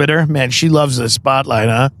married on Twitter. Man, she loves the spotlight,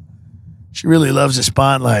 huh? She really loves the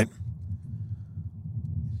spotlight.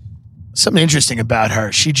 Something interesting about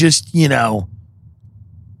her. She just,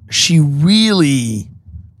 she really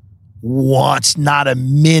wants not a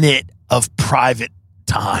minute of private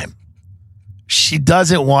time. She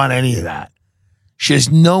doesn't want any of that. She has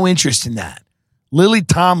no interest in that. Lily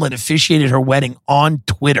Tomlin officiated her wedding on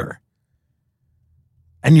Twitter.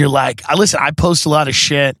 And you're like, listen, I post a lot of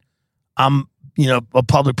shit. I'm, a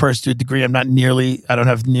public person to a degree. I don't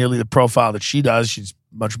have nearly the profile that she does. She's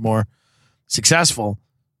much more successful.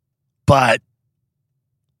 But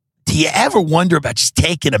do you ever wonder about just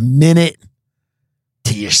taking a minute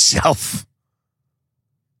to yourself?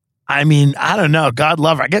 I mean, I don't know. God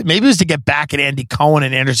love her. I guess maybe it was to get back at Andy Cohen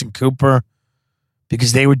and Anderson Cooper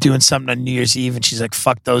because they were doing something on New Year's Eve and she's like,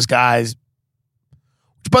 fuck those guys.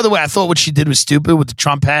 Which, by the way, I thought what she did was stupid with the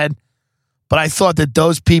Trump head, but I thought that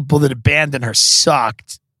those people that abandoned her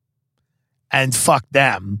sucked and fuck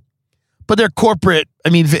them. But they're corporate. I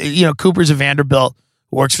mean, Cooper's a Vanderbilt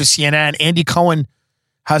who works for CNN. Andy Cohen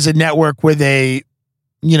has a network where they,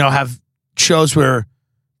 have shows where,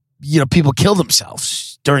 people kill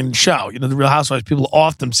themselves during the show. The Real Housewives, people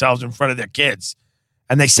off themselves in front of their kids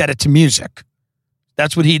and they set it to music.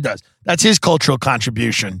 That's what he does. That's his cultural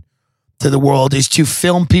contribution to the world, is to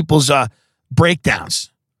film people's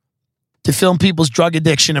breakdowns, to film people's drug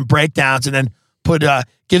addiction and breakdowns, and then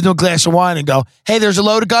give them a glass of wine and go, hey, there's a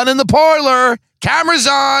loaded gun in the parlor. Cameras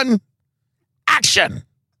on. Action.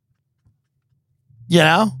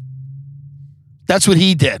 That's what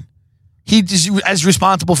he did. He is as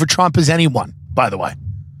responsible for Trump as anyone, by the way.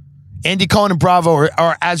 Andy Cohen and Bravo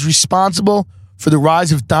are as responsible for the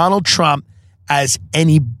rise of Donald Trump as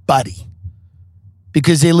anybody,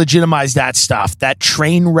 because they legitimize that stuff, that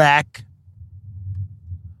train wreck,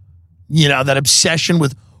 that obsession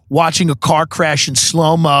with watching a car crash in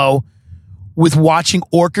slow-mo, with watching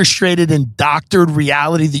orchestrated and doctored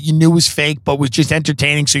reality that you knew was fake but was just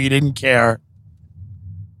entertaining so you didn't care.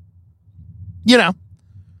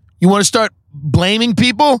 You want to start blaming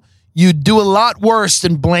people? You do a lot worse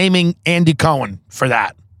than blaming Andy Cohen for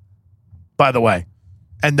that, by the way,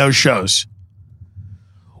 and those shows.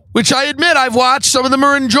 Which I admit I've watched. Some of them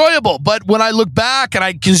are enjoyable. But when I look back and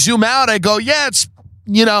I can zoom out, I go, yeah, it's,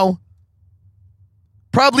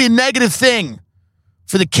 probably a negative thing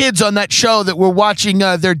for the kids on that show that were watching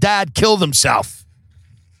their dad kill themselves.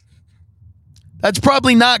 That's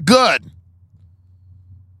probably not good.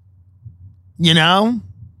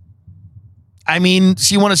 I mean,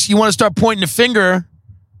 so you want to start pointing a finger.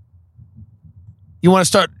 You want to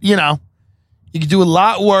start, you can do a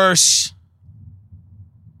lot worse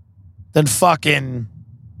than fucking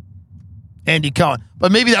Andy Cohen.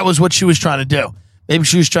 But maybe that was what she was trying to do. Maybe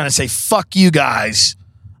she was trying to say, fuck you guys.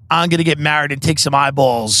 I'm going to get married and take some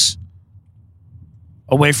eyeballs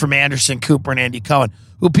away from Anderson Cooper and Andy Cohen,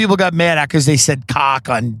 who people got mad at because they said cock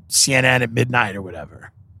on CNN at midnight or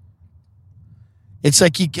whatever. It's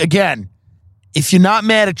like, again, if you're not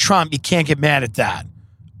mad at Trump, you can't get mad at that.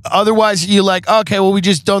 Otherwise, you're like, okay, well, we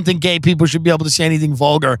just don't think gay people should be able to say anything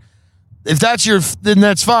vulgar. If that's then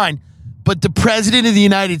that's fine. But the president of the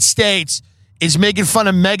United States is making fun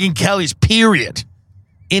of Megyn Kelly's period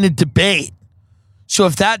in a debate. So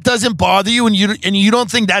if that doesn't bother you and you don't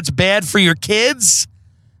think that's bad for your kids,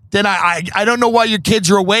 then I don't know why your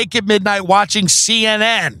kids are awake at midnight watching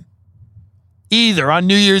CNN either on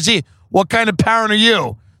New Year's Eve. What kind of parent are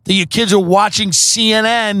you that your kids are watching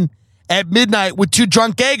CNN at midnight with two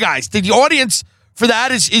drunk gay guys? The audience for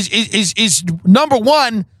that is number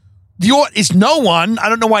one. Is no one. I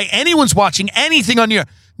don't know why anyone's watching anything on your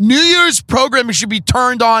New Year's programming. Should be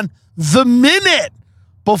turned on the minute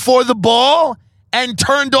before the ball and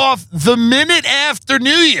turned off the minute after New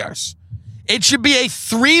Year's. It should be a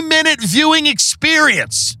 3-minute viewing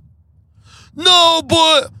experience. No,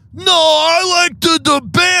 I like the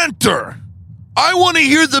banter. I want to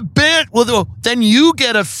hear the banter. Well, then you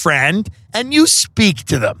get a friend and you speak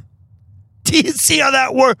to them. Do you see how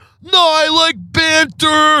that works? No, I like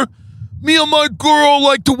banter. Me and my girl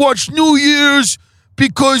like to watch New Year's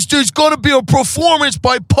because there's going to be a performance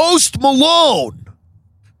by Post Malone,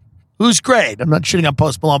 who's great. I'm not shitting on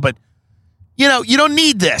Post Malone, but, you don't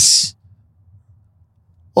need this.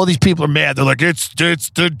 All these people are mad. They're like, it's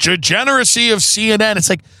the degeneracy of CNN. It's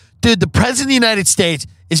like, dude, the president of the United States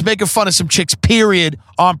is making fun of some chicks, period,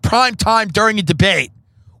 on prime time during a debate,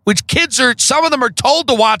 which some of them are told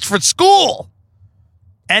to watch for school.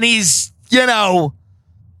 And he's,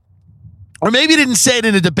 or maybe he didn't say it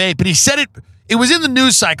in a debate, but he said it. It was in the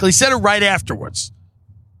news cycle. He said it right afterwards.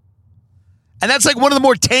 And that's like one of the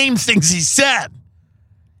more tame things he said.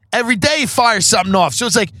 Every day he fires something off. So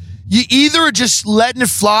it's like, you either are just letting it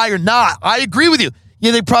fly or not. I agree with you.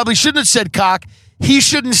 Yeah, they probably shouldn't have said cock. He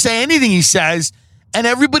shouldn't say anything he says. And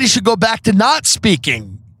everybody should go back to not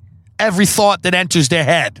speaking every thought that enters their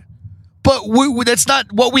head. But that's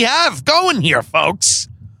not what we have going here, folks.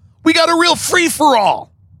 We got a real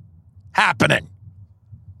free-for-all happening.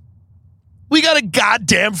 We got a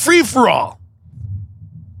goddamn free-for-all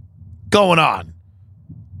going on.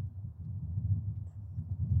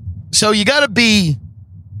 So you got to be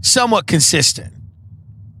somewhat consistent.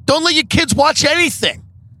 Don't let your kids watch anything.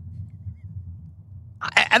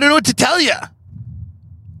 I don't know what to tell you.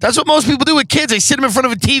 That's what most people do with kids. They sit them in front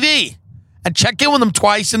of a TV and check in with them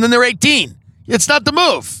twice, and then they're 18. It's not the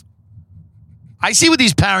move. I see what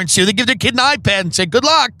these parents do. They give their kid an iPad and say, good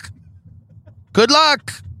luck. Good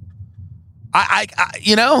luck. I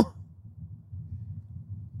you know,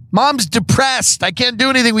 Mom's depressed. I can't do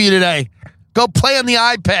anything with you today. Go play on the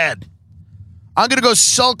iPad. I'm going to go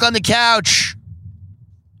sulk on the couch.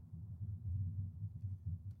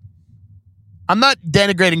 I'm not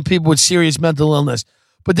denigrating people with serious mental illness,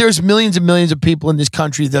 but there's millions and millions of people in this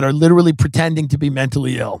country that are literally pretending to be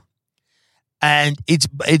mentally ill. And it's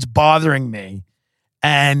bothering me.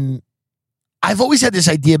 And I've always had this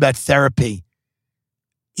idea about therapy.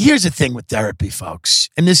 Here's the thing with therapy, folks,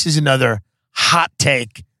 and this is another hot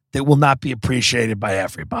take that will not be appreciated by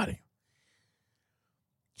everybody.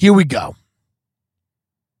 Here we go.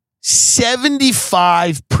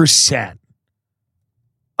 75%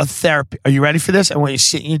 of therapy. Are you ready for this? I want you to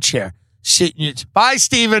sit in your chair. Bye,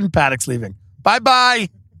 Stephen. Paddock's leaving. Bye-bye.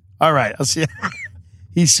 All right, I'll see you.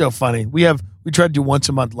 He's so funny. We try to do once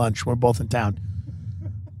a month lunch. We're both in town.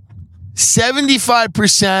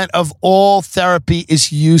 75% of all therapy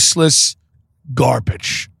is useless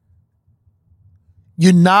garbage.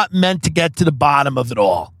 You're not meant to get to the bottom of it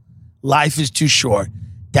all. Life is too short.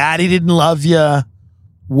 Daddy didn't love you.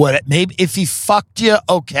 Maybe if he fucked you,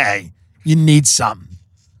 okay, you need something.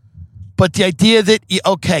 But the idea that,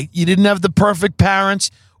 you didn't have the perfect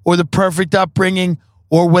parents or the perfect upbringing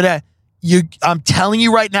or whatever, I'm telling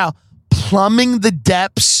you right now, plumbing the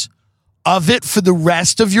depths of it for the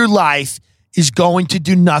rest of your life is going to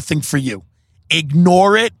do nothing for you.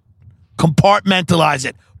 Ignore it, compartmentalize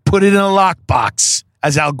it, put it in a lockbox,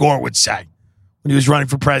 as Al Gore would say when he was running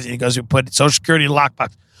for president. He goes, we put Social Security in a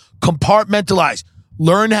lockbox. Compartmentalize.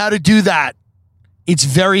 Learn how to do that. It's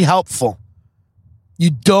very helpful.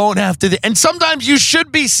 You don't have to, and sometimes you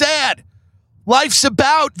should be sad. Life's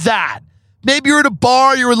about that. Maybe you're at a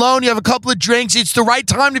bar, you're alone, you have a couple of drinks, it's the right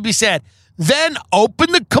time to be sad. Then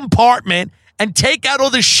open the compartment and take out all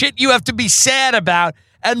the shit you have to be sad about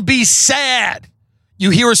and be sad. You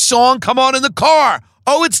hear a song come on in the car.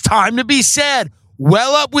 Oh, it's time to be sad.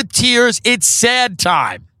 Well up with tears, it's sad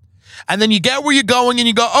time. And then you get where you're going and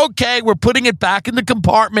you go, okay, we're putting it back in the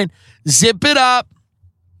compartment, zip it up,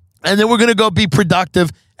 and then we're going to go be productive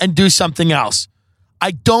and do something else.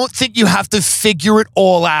 I don't think you have to figure it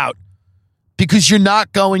all out because you're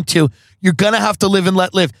not going to. You're going to have to live and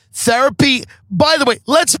let live. Therapy, by the way,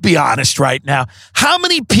 let's be honest right now. How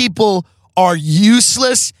many people are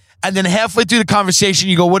useless and then halfway through the conversation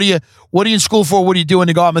you go, what are you in school for? What are you doing?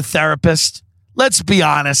 They go, I'm a therapist. Let's be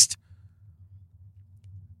honest.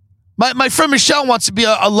 My friend Michelle wants to be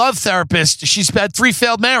a love therapist. She's had 3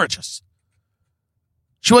 failed marriages.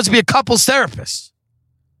 She wants to be a couples therapist.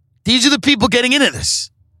 These are the people getting into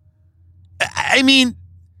this. I mean,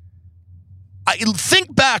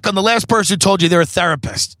 think back on the last person who told you they're a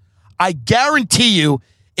therapist. I guarantee you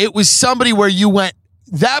it was somebody where you went,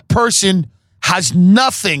 that person has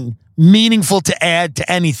nothing meaningful to add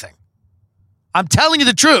to anything. I'm telling you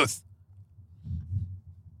the truth.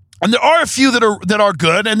 And there are a few that are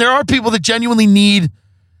good, and there are people that genuinely need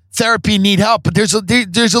therapy, need help. But there's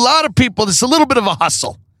a lot of people. There's a little bit of a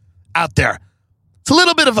hustle out there. It's a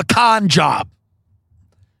little bit of a con job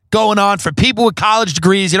going on for people with college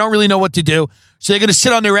degrees. They don't really know what to do, so they're going to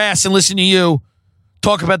sit on their ass and listen to you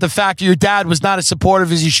talk about the fact that your dad was not as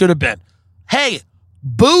supportive as he should have been. Hey,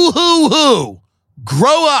 boo-hoo-hoo.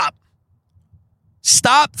 Grow up.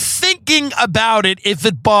 Stop thinking about it if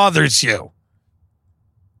it bothers you.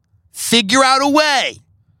 Figure out a way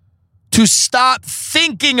to stop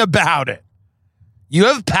thinking about it. You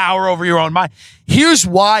have power over your own mind. Here's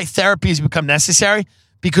why therapy has become necessary.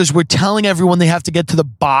 Because we're telling everyone they have to get to the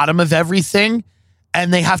bottom of everything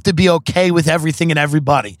and they have to be okay with everything and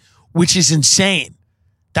everybody, which is insane.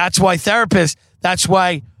 That's why therapists, that's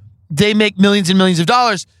why they make millions and millions of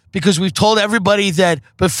dollars, because we've told everybody that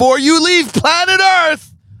before you leave planet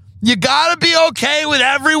Earth, you got to be okay with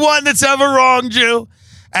everyone that's ever wronged you.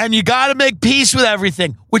 And you got to make peace with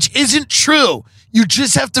everything, which isn't true. You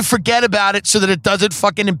just have to forget about it so that it doesn't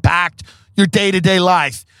fucking impact your day-to-day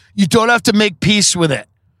life. You don't have to make peace with it.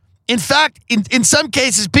 In fact, in some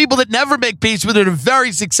cases, people that never make peace with it are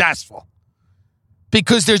very successful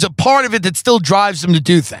because there's a part of it that still drives them to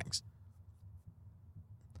do things.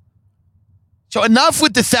 So enough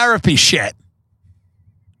with the therapy shit.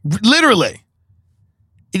 Literally.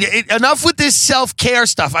 Enough with this self-care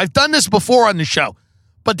stuff. I've done this before on the show.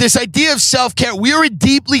 But this idea of self-care, we are a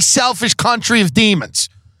deeply selfish country of demons.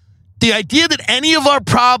 The idea that any of our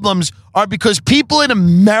problems are because people in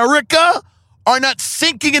America are not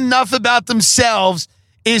thinking enough about themselves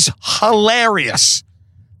is hilarious.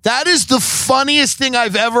 That is the funniest thing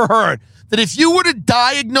I've ever heard. That if you were to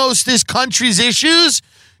diagnose this country's issues,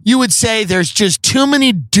 you would say there's just too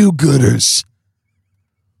many do-gooders.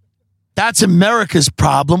 That's America's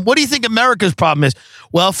problem. What do you think America's problem is?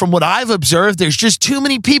 Well, from what I've observed, there's just too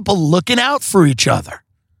many people looking out for each other.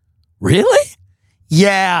 Really?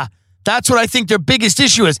 Yeah, that's what I think their biggest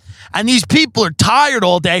issue is. And these people are tired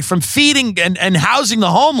all day from feeding and housing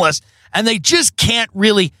the homeless, and they just can't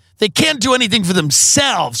do anything for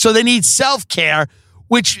themselves. So they need self-care,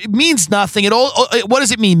 which means nothing. What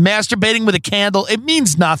does it mean? Masturbating with a candle? It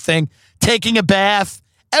means nothing. Taking a bath?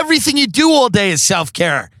 Everything you do all day is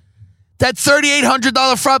self-care. That $3,800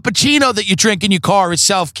 Frappuccino that you drink in your car is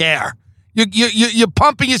self-care. You're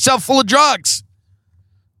pumping yourself full of drugs.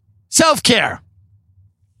 Self-care.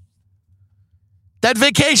 That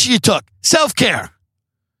vacation you took, self-care.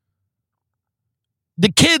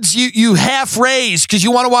 The kids you half-raised because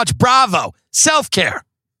you want to watch Bravo, self-care.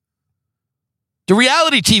 The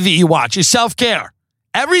reality TV you watch is self-care.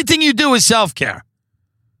 Everything you do is self-care.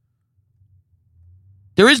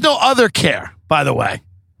 There is no other care, by the way.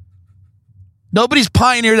 Nobody's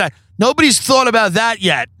pioneered that. Nobody's thought about that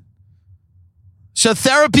yet. So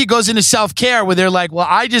therapy goes into self-care where they're like, well,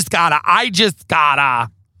 I just gotta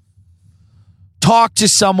talk to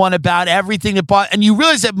someone about everything and you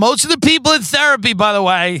realize that most of the people in therapy, by the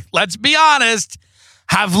way, let's be honest,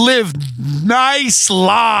 have lived nice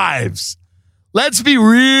lives. Let's be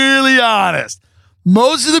really honest.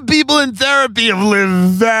 Most of the people in therapy have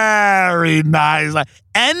lived very nice lives.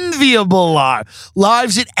 Enviable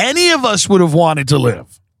lives that any of us would have wanted to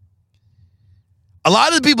live. A lot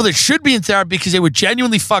of the people that should be in therapy because they were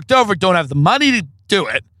genuinely fucked over don't have the money to do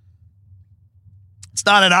it. It's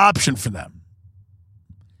not an option for them.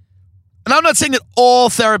 And I'm not saying that all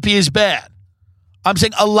therapy is bad. I'm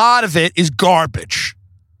saying a lot of it is garbage.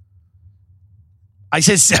 I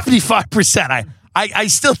said 75%. I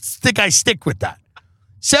still think I stick with that.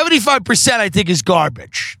 75% I think is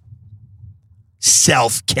garbage.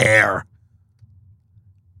 Self-care.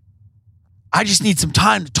 I just need some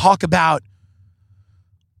time to talk about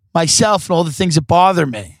myself and all the things that bother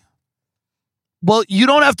me. Well, you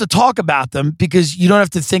don't have to talk about them because you don't have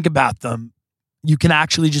to think about them. You can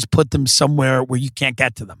actually just put them somewhere where you can't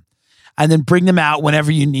get to them and then bring them out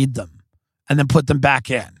whenever you need them and then put them back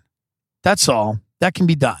in. That's all. That can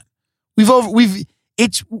be done. We've overdone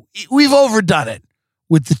it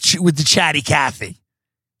with the chatty Cathy.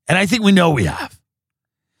 And I think we know we have.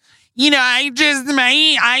 I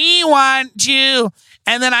want to,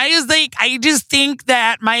 and then I just think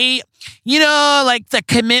that my, the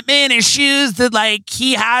commitment issues that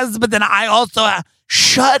he has, but then I also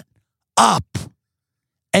shut up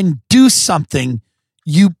and do something,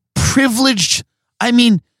 you privileged. I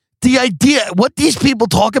mean, the idea, what these people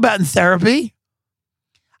talk about in therapy,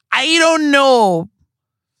 I don't know.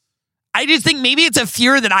 I just think maybe it's a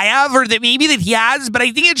fear that I have or that maybe that he has, but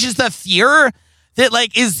I think it's just a fear that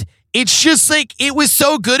it's just it was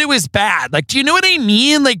so good it was bad. Do you know what I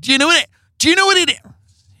mean? Do you know what it is?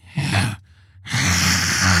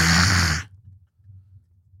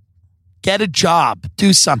 Get a job.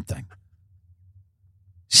 Do something.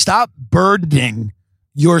 Stop burdening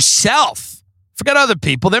yourself. Forget other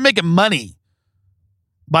people. They're making money.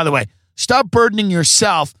 By the way, stop burdening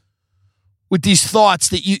yourself with these thoughts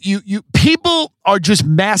that you people are just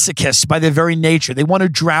masochists by their very nature. They want to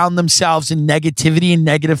drown themselves in negativity and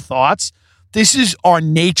negative thoughts. This is our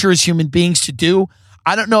nature as human beings to do.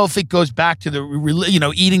 I don't know if it goes back to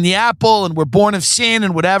the, eating the apple and we're born of sin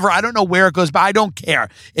and whatever. I don't know where it goes, but I don't care.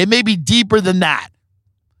 It may be deeper than that.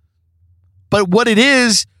 But what it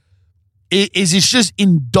is it's just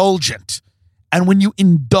indulgent. And when you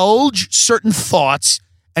indulge certain thoughts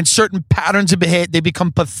and certain patterns of behavior, they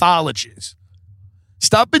become pathologies.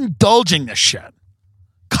 Stop indulging this shit.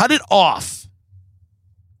 Cut it off.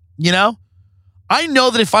 I know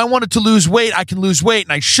that if I wanted to lose weight, I can lose weight,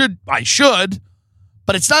 and I should,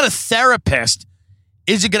 but it's not a therapist.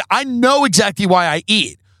 Is it good? I know exactly why I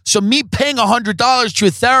eat. So me paying $100 to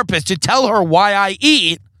a therapist to tell her why I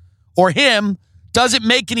eat, or him, doesn't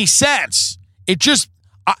make any sense.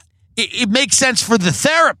 It makes sense for the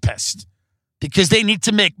therapist because they need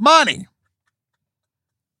to make money.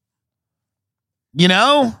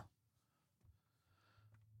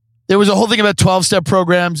 There was a whole thing about 12-step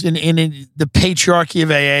programs in the patriarchy of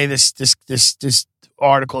AA. This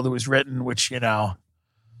article that was written, which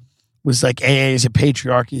was like AA is a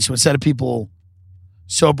patriarchy. So instead of people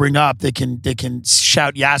sobering up, they can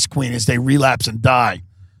shout Yas Queen as they relapse and die.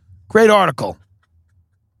 Great article.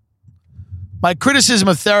 My criticism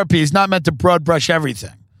of therapy is not meant to broad brush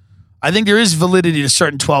everything. I think there is validity to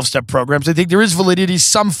certain 12-step programs. I think there is validity to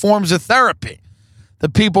some forms of therapy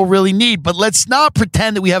that people really need. But let's not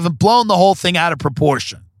pretend that we haven't blown the whole thing out of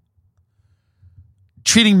proportion.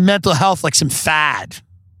 Treating mental health like some fad.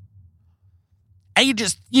 And you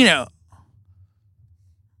just, a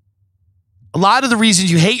lot of the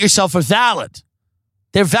reasons you hate yourself are valid.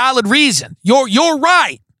 They're valid reasons. You're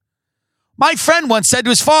right. My friend once said to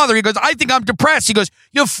his father, he goes, I think I'm depressed. He goes,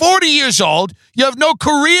 you're 40 years old. You have no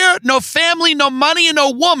career, no family, no money, and no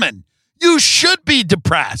woman. You should be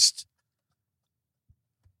depressed.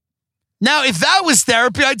 Now, if that was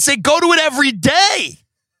therapy, I'd say go to it every day.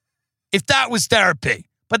 If that was therapy.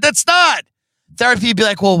 But that's not. Therapy would be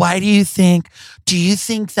like, well, why do you think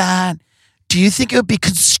that? Do you think it would be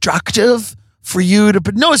constructive for you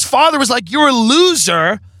to... No, his father was like, you're a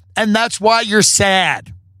loser, and that's why you're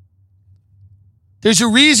sad. There's a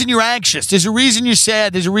reason you're anxious. There's a reason you're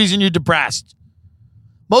sad. There's a reason you're depressed.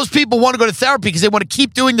 Most people want to go to therapy because they want to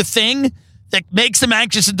keep doing the thing that makes them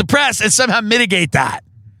anxious and depressed and somehow mitigate that.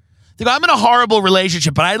 They go, I'm in a horrible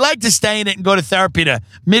relationship, but I'd like to stay in it and go to therapy to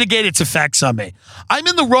mitigate its effects on me. I'm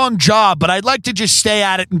in the wrong job, but I'd like to just stay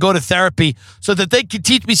at it and go to therapy so that they can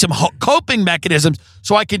teach me some coping mechanisms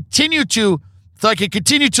so I can continue to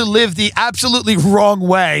live the absolutely wrong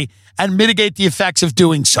way and mitigate the effects of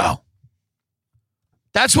doing so.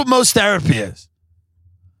 That's what most therapy is.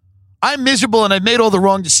 I'm miserable and I've made all the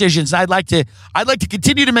wrong decisions. I'd like to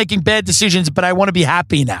continue to making bad decisions, but I want to be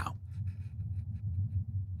happy now.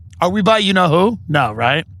 Are we by you know who? No,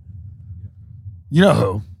 right? You know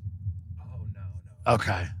who? Oh, no.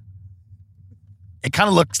 Okay. It kind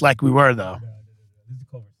of looks like we were, though. No. This is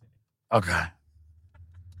Culver City. Okay.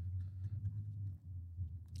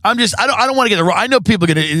 I don't want to get it wrong. I know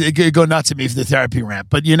people are going to go nuts at me for the therapy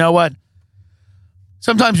rant, but you know what?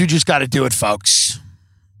 Sometimes we just got to do it, folks.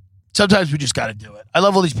 Sometimes we just got to do it. I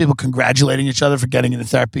love all these people congratulating each other for getting into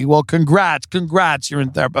therapy. Well, congrats, you're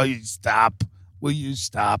in therapy. Oh, you stop. Will you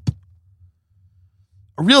stop?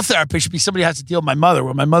 A real therapist should be somebody who has to deal with my mother,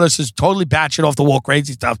 where my mother says totally batshit off the wall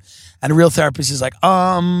crazy stuff. And a real therapist is like,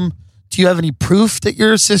 do you have any proof that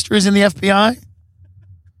your sister is in the FBI?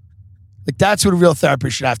 Like, that's what a real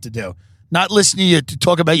therapist should have to do. Not listen to you to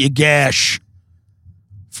talk about your gash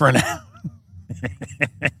for an hour.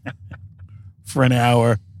 For an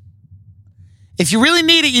hour. If you really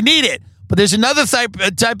need it, you need it. But there's another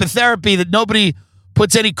type of therapy that nobody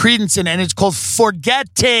puts any credence in, and it's called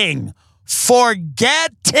forgetting.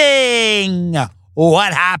 Forgetting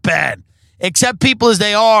what happened. Accept people as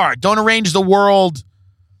they are. Don't arrange the world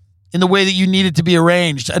in the way that you need it to be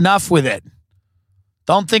arranged. Enough with it.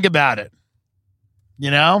 Don't think about it. You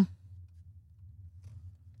know?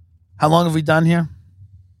 How long have we done here?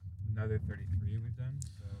 Another 33 we've done.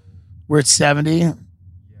 So we're at 70. Yeah,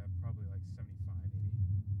 probably like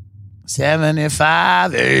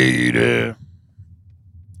 75, 80. 75, 80.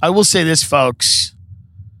 I will say this, folks.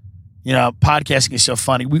 You know, podcasting is so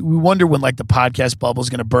funny. We wonder when, like, the podcast bubble is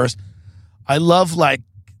going to burst. I love, like,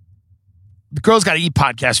 the Girls Gotta Eat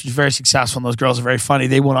podcast, which is very successful, and those girls are very funny.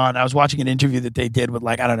 They went on. I was watching an interview that they did with,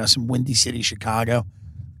 like, I don't know, some Windy City, Chicago.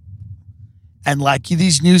 And, like,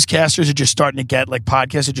 these newscasters are just starting to get, like,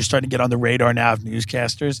 podcasts are just starting to get on the radar now of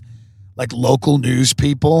newscasters, like local news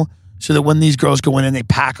people, so that when these girls go in and they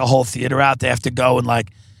pack a whole theater out, they have to go and, like,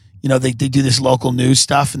 you know, they do this local news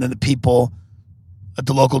stuff, and then the people at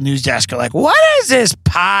the local news desk are like, what is this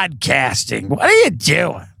podcasting? What are you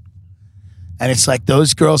doing? And it's like,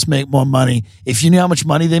 those girls make more money. If you knew how much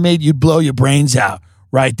money they made, you'd blow your brains out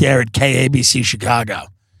right there at KABC Chicago.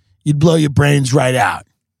 You'd blow your brains right out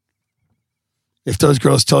if those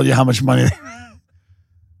girls told you how much money they made.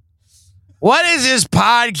 What is this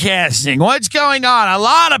podcasting? What's going on? A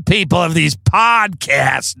lot of people have these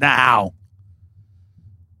podcasts now.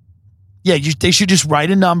 Yeah, they should just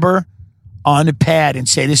write a number on a pad and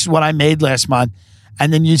say, this is what I made last month.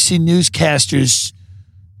 And then you'd see newscasters,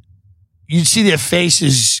 you'd see their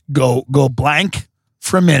faces go blank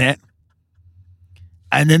for a minute.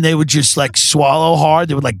 And then they would just, like, swallow hard.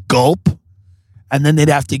 They would, like, gulp. And then they'd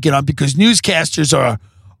have to get on, because newscasters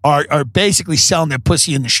are basically selling their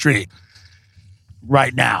pussy in the street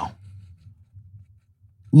right now.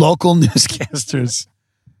 Local newscasters.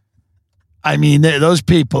 I mean, those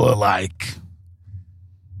people are like,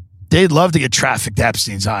 they'd love to get trafficked to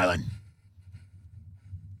Epstein's Island.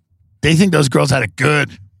 They think those girls had it good.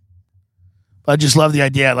 But I just love the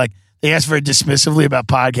idea. Like, they asked very dismissively about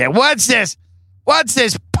podcast. What's this? What's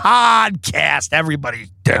this podcast everybody's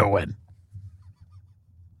doing?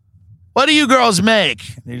 What do you girls make?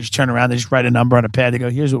 They just turn around. They just write a number on a pad. They go,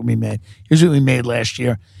 here's what we made. Here's what we made last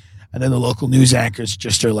year. And then the local news anchors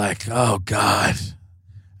just are like, oh, God.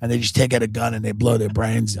 And they just take out a gun and they blow their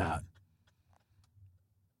brains out.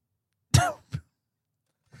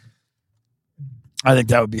 I think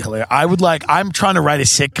that would be hilarious. I'm trying to write a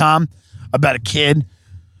sitcom about a kid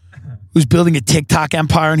who's building a TikTok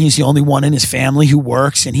empire, and he's the only one in his family who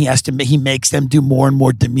works, and he makes them do more and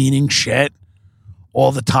more demeaning shit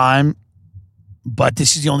all the time. But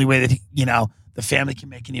this is the only way that, the family can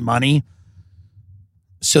make any money.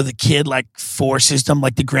 So the kid, forces them,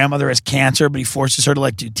 the grandmother has cancer, but he forces her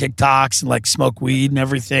to, do TikToks and, smoke weed and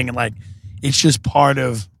everything. And, it's just part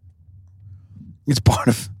of,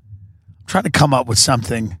 I'm trying to come up with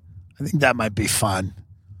something. I think that might be fun.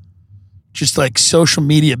 Just social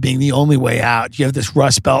media being the only way out. You have this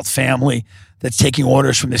Rust Belt family that's taking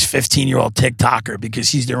orders from this 15-year-old TikToker because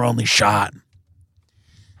he's their only shot.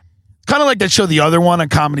 Kind of like that show, The Other One, on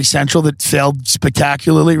Comedy Central that failed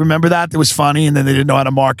spectacularly. Remember that? It was funny, and then they didn't know how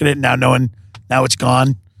to market it, and now it's gone.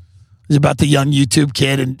 It was about the young YouTube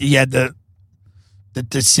kid, and he had the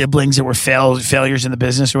siblings that were failures in the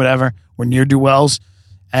business or whatever, were ne'er-do-wells,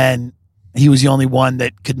 and he was the only one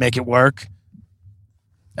that could make it work.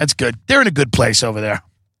 That's good. They're in a good place over there.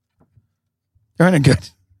 They're in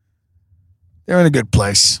a good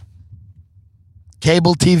place.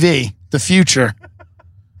 Cable TV, the future.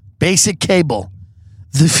 Basic cable,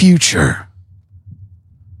 the future.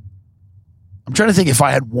 I'm trying to think, if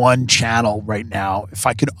I had one channel right now, if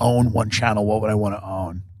I could own one channel, what would I want to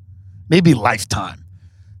own? Maybe Lifetime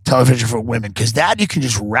television for women, because that you can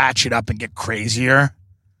just ratchet up and get crazier.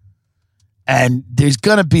 And there's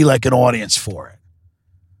going to be an audience for it.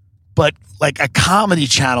 But a comedy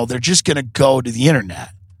channel, they're just going to go to the internet.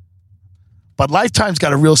 But Lifetime's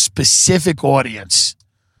got a real specific audience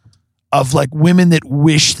of women that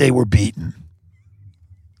wish they were beaten.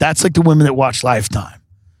 That's the women that watch Lifetime.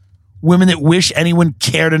 Women that wish anyone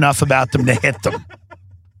cared enough about them to hit them.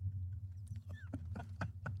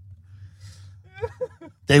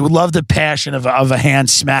 They would love the passion of a hand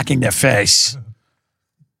smacking their face.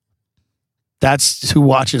 That's who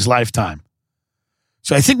watches Lifetime.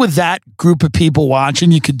 So I think with that group of people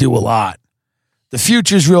watching, you could do a lot. The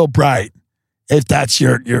future's real bright if that's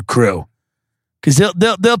your crew. Because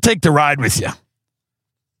they'll take the ride with you.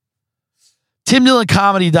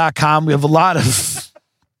 TimDillonComedy.com. We have a lot of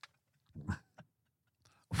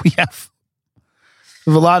a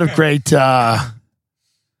lot of great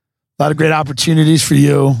opportunities for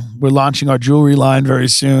you. We're launching our jewelry line very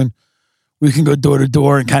soon. We can go door to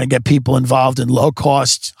door and kind of get people involved in low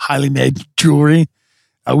cost, highly made jewelry.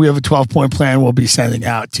 We have a 12-point plan we'll be sending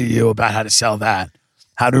out to you about how to sell that,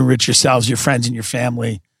 how to enrich yourselves, your friends, and your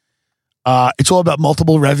family. It's all about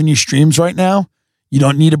multiple revenue streams right now. You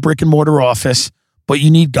don't need a brick and mortar office, but you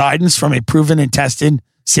need guidance from a proven and tested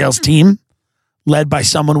sales team led by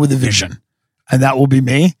someone with a vision. And that will be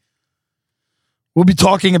me. We'll be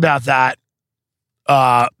talking about that.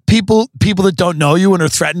 People that don't know you and are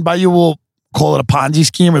threatened by you will call it a Ponzi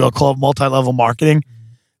scheme, or they'll call it multi-level marketing.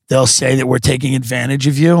 They'll say that we're taking advantage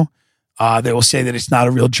of you. They will say that it's not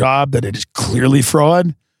a real job, that it is clearly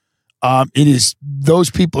fraud. It is, those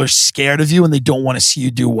people are scared of you and they don't want to see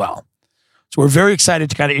you do well. So we're very excited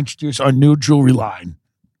to kind of introduce our new jewelry line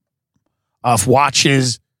of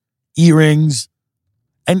watches, earrings,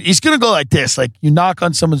 and it's going to go like this. You knock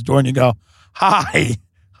on someone's door and you go, hi,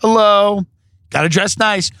 hello, got to dress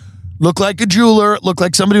nice, look like a jeweler, look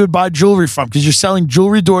like somebody would buy jewelry from, because you're selling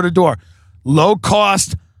jewelry door to door. Low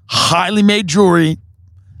cost, highly made jewelry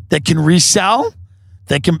that can resell.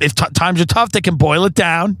 They can, if times are tough, they can boil it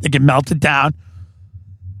down. They can melt it down.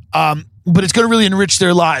 But it's going to really enrich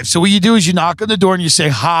their lives. So what you do is you knock on the door and you say,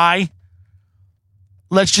 hi.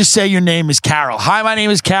 Let's just say your name is Carol. Hi, my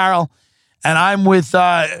name is Carol, and I'm with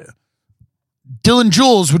Dylan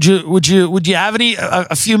Jules. Would you have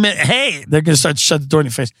a few minutes? Hey, they're going to start to shut the door in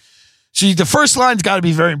your face. So the first line's got to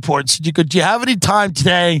be very important. So do you have any time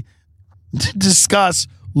today to discuss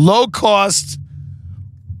low cost,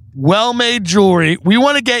 well-made jewelry? We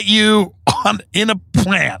want to get you on a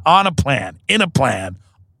plan.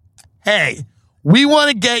 Hey, we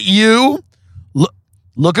want to get you,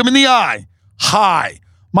 look him in the eye. Hi,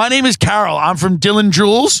 my name is Carol. I'm from Dylan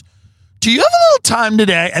Jules. Do you have a little time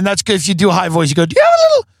today? And that's good if you do a high voice. You go, do you have a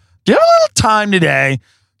little time today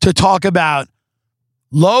to talk about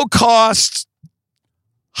low cost,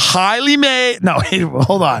 highly made? No,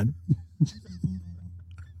 hold on.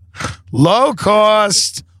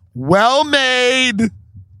 low-cost, well-made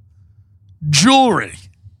jewelry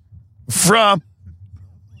from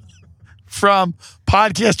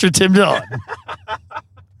podcaster Tim Dillon.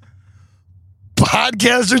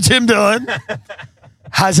 Podcaster Tim Dillon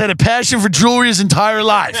has had a passion for jewelry his entire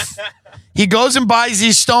life. He goes and buys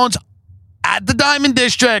these stones at the Diamond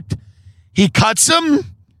District. He cuts them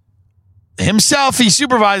himself. He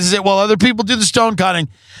supervises it while other people do the stone cutting.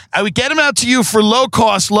 And we get them out to you for low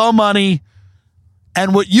cost, low money.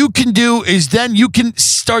 And what you can do is then you can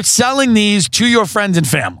start selling these to your friends and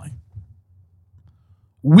family.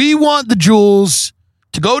 We want the jewels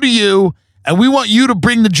to go to you, and we want you to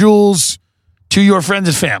bring the jewels to your friends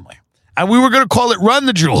and family. And we were going to call it Run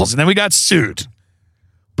the Jewels, and then we got sued.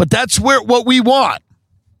 But that's what we want.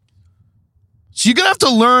 So you're going to have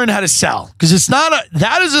to learn how to sell, because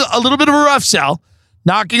that is a little bit of a rough sell,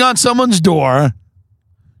 knocking on someone's door,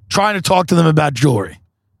 trying to talk to them about jewelry.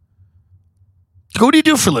 What do you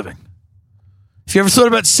do for a living? Have you ever thought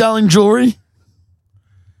about selling jewelry?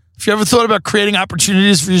 Have you ever thought about creating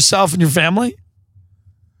opportunities for yourself and your family?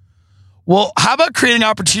 Well, how about creating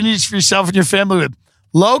opportunities for yourself and your family with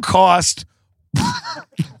low-cost,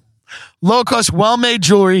 well-made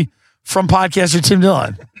jewelry from podcaster Tim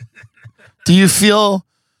Dillon? Do you feel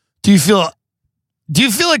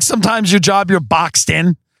like sometimes your job, you're boxed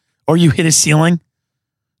in or you hit a ceiling?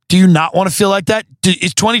 Do you not want to feel like that?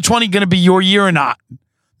 Is 2020 going to be your year or not?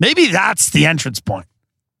 Maybe that's the entrance point.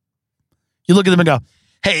 You look at them and go,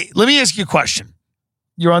 hey, let me ask you a question.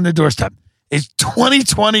 You're on the doorstep. Is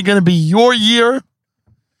 2020 going to be your year?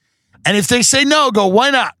 And if they say no, go, why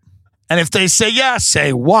not? And if they say yes,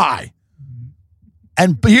 say why?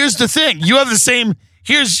 And here's the thing. You have the same,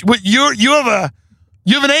 here's what you have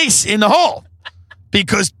an ace in the hole,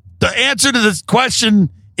 because the answer to this question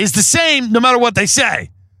is the same no matter what they say.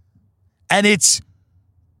 And it's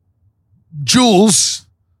jewels.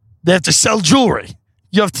 They have to sell jewelry.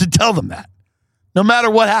 You have to tell them that. No matter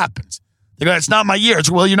what happens. They go, it's not my year. It's,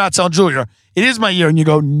 well, you're not selling jewelry. It is my year. And you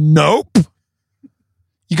go, nope.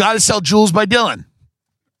 You got to sell jewels by Dillon.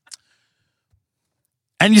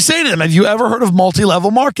 And you say to them, have you ever heard of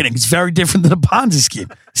multi-level marketing? It's very different than a Ponzi scheme.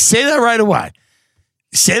 Say that right away.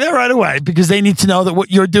 Say that right away, because they need to know that what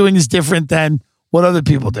you're doing is different than what other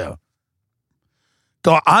people do.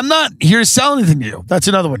 Go, I'm not here to sell anything to you. That's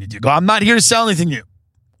another one you do. Go, I'm not here to sell anything to you.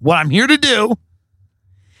 What I'm here to do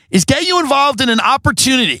is get you involved in an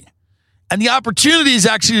opportunity. And the opportunity is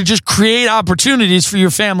actually to just create opportunities for your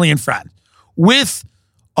family and friends with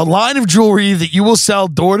a line of jewelry that you will sell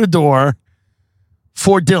door to door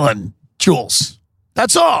for Dillon Jewels.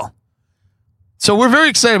 That's all. So we're very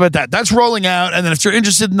excited about that. That's rolling out. And then if you're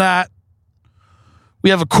interested in that, we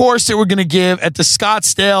have a course that we're going to give at the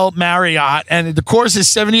Scottsdale Marriott. And the course is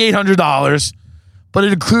 $7,800, but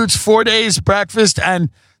it includes 4 days breakfast and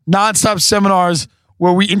nonstop seminars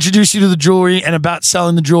where we introduce you to the jewelry and about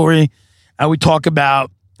selling the jewelry. And we talk about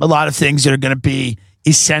a lot of things that are going to be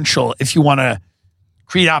essential if you want to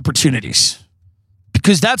create opportunities.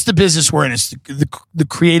 Because that's the business we're in, is the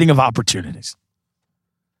creating of opportunities.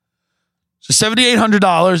 So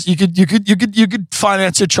 $7,800, you could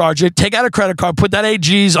finance it, charge it, take out a credit card, put that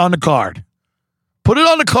AG's on the card. Put it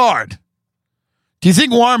on the card. Do you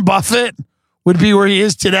think Warren Buffett would be where he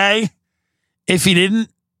is today if he didn't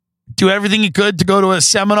do everything he could to go to a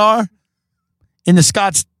seminar in the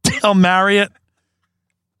Scottsdale Marriott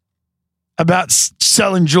about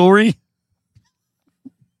selling jewelry?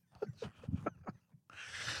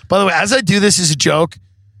 By the way, as I do this as a joke,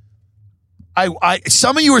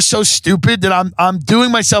 some of you are so stupid that I'm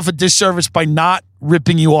doing myself a disservice by not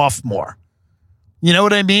ripping you off more. You know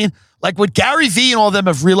what I mean? Like what Gary Vee and all of them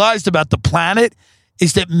have realized about the planet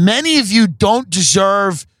is that many of you don't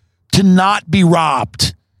deserve to not be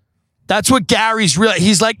robbed. That's what Gary's realized.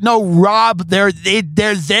 He's like, no, rob. They're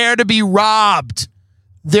there to be robbed.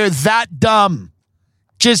 They're that dumb.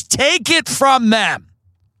 Just take it from them.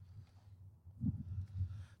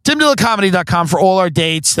 TimDillonComedy.com for all our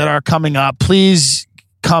dates that are coming up. Please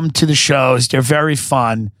come to the shows. They're very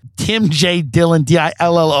fun. Tim J. Dillon, Dillon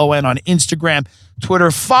on Instagram, Twitter.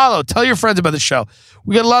 Follow. Tell your friends about the show.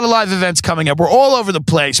 We got a lot of live events coming up. We're all over the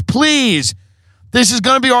place. Please, this is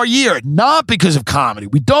going to be our year. Not because of comedy.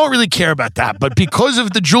 We don't really care about that, but because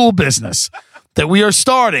of the jewel business that we are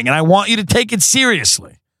starting. And I want you to take it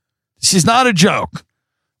seriously. This is not a joke.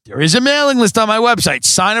 There is a mailing list on my website.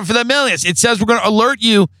 Sign up for that mailing list. It says we're going to alert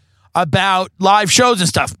you about live shows and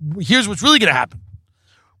stuff. Here's what's really going to happen.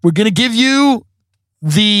 We're going to give you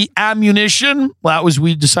the ammunition. Well,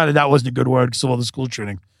 we decided that wasn't a good word because of all the school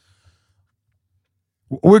shooting.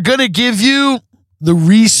 We're going to give you the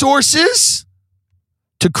resources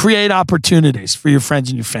to create opportunities for your friends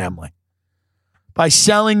and your family by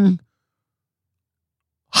selling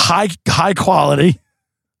high quality,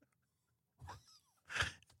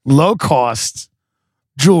 low cost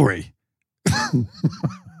jewelry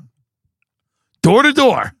door to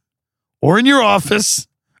door or in your office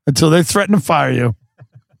until they threaten to fire you.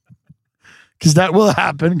 Because that will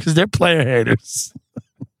happen because they're player haters.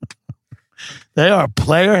 They are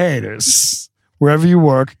player haters wherever you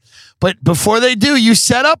work. But before they do, you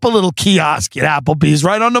set up a little kiosk at Applebee's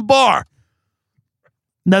right on the bar.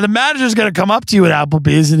 Now, the manager's going to come up to you at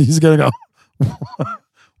Applebee's and he's going to go,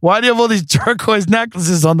 why do you have all these turquoise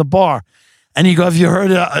necklaces on the bar? And you go, have you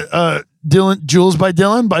heard Dylan, Jules by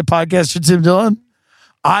Dylan, by podcaster Tim Dillon?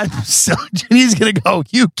 I'm selling. And he's going to go,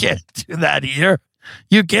 you can't do that here.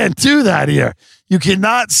 You can't do that here. You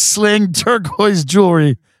cannot sling turquoise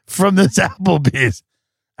jewelry from this Applebee's.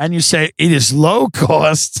 And you say, it is low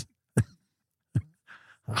cost,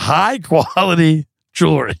 high quality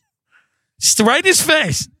jewelry. Right in his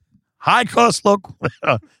face. High cost, low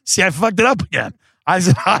quality. See, I fucked it up again. I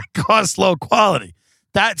said high cost, low quality.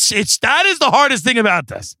 That is the hardest thing about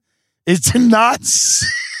this. Is to not.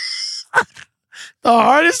 The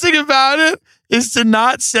hardest thing about it is to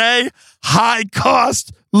not say high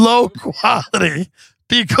cost, low quality,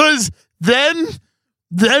 because then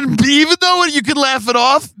even though you can laugh it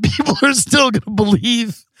off, people are still going to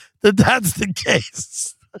believe that that's the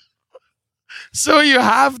case. So what you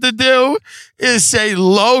have to do is say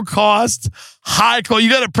low cost, high quality.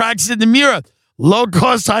 You got to practice in the mirror. Low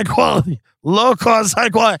cost, high quality. Low cost, high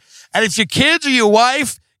quality. And it's your kids or your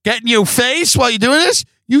wife getting your face while you're doing this.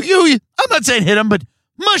 You I'm not saying hit them, but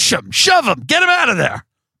mush them, shove them, get them out of there.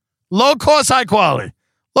 Low cost, high quality.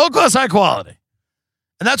 Low cost, high quality.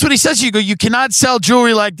 And that's what he says to you. You go, you cannot sell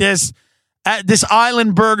jewelry like this at this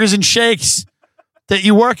Island Burgers and Shakes that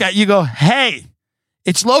you work at. You go, hey,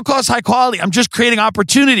 it's low cost, high quality. I'm just creating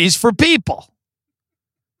opportunities for people.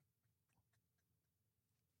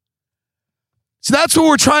 So that's what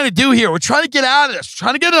we're trying to do here. We're trying to get out of this. We're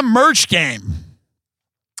trying to get a merch game.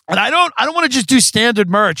 And I don't want to just do standard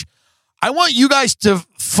merch. I want you guys to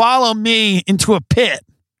follow me into a pit.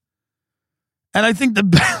 And I think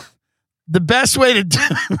the best way to do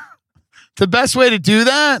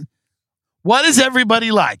that, what does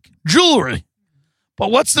everybody like? Jewelry.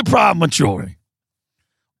 But what's the problem with jewelry?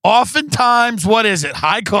 Oftentimes, what is it?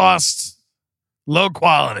 High cost, low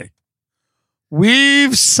quality.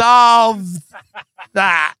 We've solved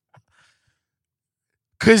that.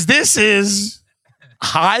 Because this is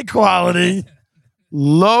high quality,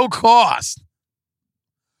 low cost.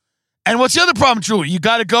 And what's the other problem with jewelry? You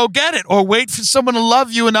got to go get it or wait for someone to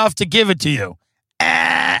love you enough to give it to you.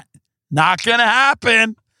 Not going to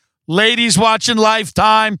happen. Ladies watching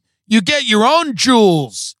Lifetime, you get your own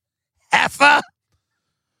jewels. Effa.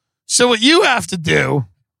 So what you have to do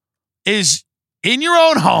is in your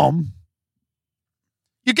own home,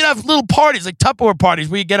 you can have little parties like Tupperware parties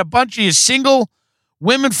where you get a bunch of your single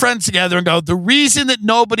women friends together and go, the reason that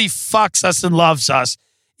nobody fucks us and loves us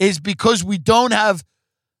is because we don't have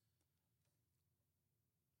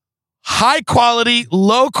high quality,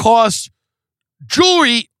 low cost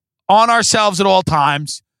jewelry on ourselves at all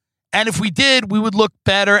times. And if we did, we would look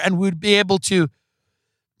better and we'd be able to,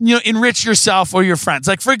 enrich yourself or your friends.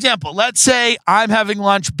 Like, for example, let's say I'm having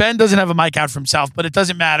lunch. Ben doesn't have a mic out for himself, but it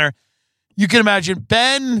doesn't matter. You can imagine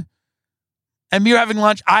Ben and me are having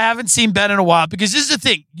lunch. I haven't seen Ben in a while because this is the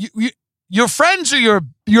thing. Your friends are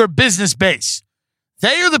your business base.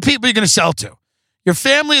 They are the people you're going to sell to. Your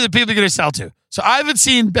family are the people you're going to sell to. So I haven't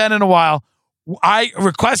seen Ben in a while. I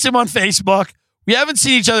request him on Facebook. We haven't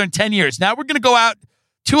seen each other in 10 years. Now we're going to go out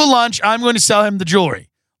to a lunch. I'm going to sell him the jewelry.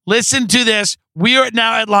 Listen to this. We are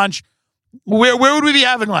now at lunch. Where would we be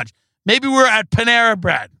having lunch? Maybe we're at Panera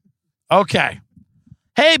Bread. Okay.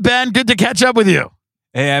 Hey, Ben, good to catch up with you.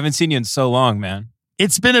 Hey, I haven't seen you in so long, man.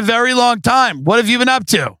 It's been a very long time. What have you been up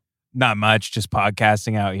to? Not much, just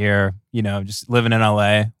podcasting out here, just living in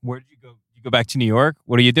LA. Where did you go? You go back to New York?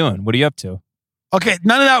 What are you doing? What are you up to? Okay,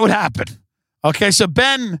 none of that would happen. Okay, so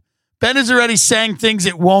Ben is already saying things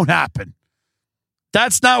that won't happen.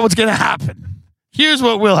 That's not what's going to happen. Here's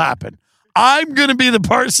what will happen. I'm going to be the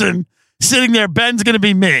person sitting there. Ben's going to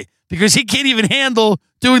be me because he can't even handle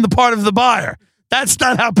doing the part of the buyer. That's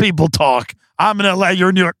not how people talk. I'm in LA, you're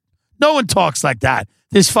in New York. No one talks like that.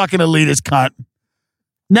 This fucking elitist cunt.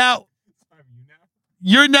 Now,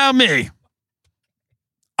 you're now me.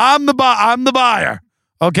 I'm the buyer.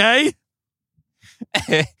 Okay?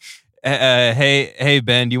 Hey,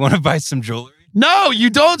 Ben, do you want to buy some jewelry? No, you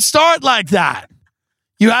don't start like that.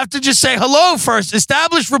 You have to just say hello first.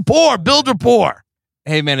 Establish rapport. Build rapport.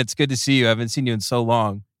 Hey, man, it's good to see you. I haven't seen you in so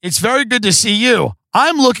long. It's very good to see you.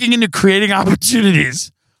 I'm looking into creating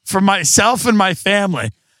opportunities for myself and my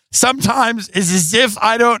family. Sometimes it's as if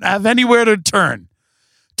I don't have anywhere to turn.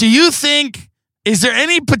 Do you think, is there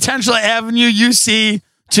any potential avenue you see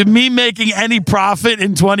to me making any profit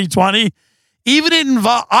in 2020? Even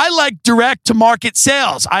I like direct to market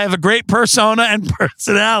sales. I have a great persona and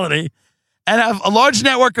personality and have a large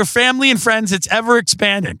network of family and friends that's ever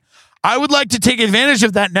expanding. I would like to take advantage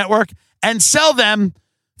of that network and sell them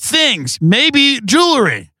things, maybe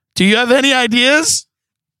jewelry. Do you have any ideas?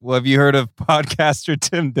 Well, have you heard of podcaster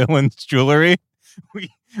Tim Dillon's jewelry?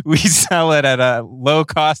 We sell it at a low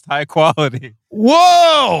cost, high quality.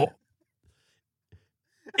 Whoa!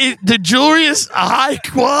 The jewelry is high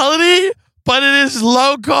quality, but it is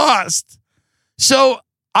low cost. So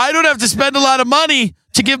I don't have to spend a lot of money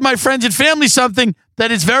to give my friends and family something that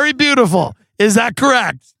is very beautiful. Is that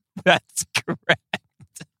correct? That's correct.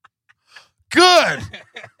 Good.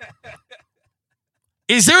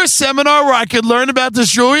 Is there a seminar where I could learn about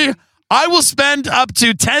this jewelry? I will spend up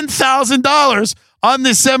to $10,000 on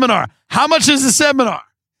this seminar. How much is the seminar?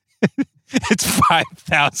 It's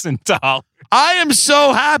 $5,000. I am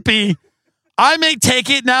so happy. I may take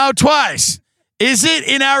it now twice. Is it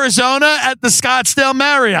in Arizona at the Scottsdale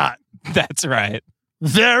Marriott? That's right.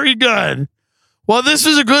 Very good. Well, this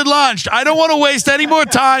was a good lunch. I don't want to waste any more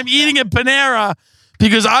time eating at Panera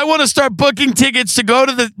because I want to start booking tickets to go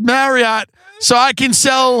to the Marriott so I can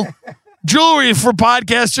sell jewelry for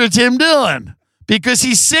podcaster Tim Dillon because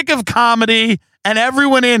he's sick of comedy and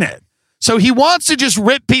everyone in it. So he wants to just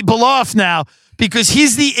rip people off now because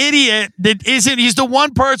he's the idiot that isn't. He's the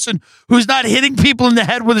one person who's not hitting people in the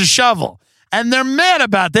head with a shovel. And they're mad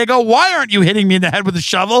about it. They go, why aren't you hitting me in the head with a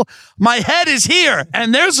shovel? My head is here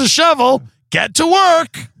and there's a shovel. Get to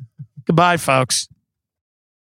work. Goodbye, folks.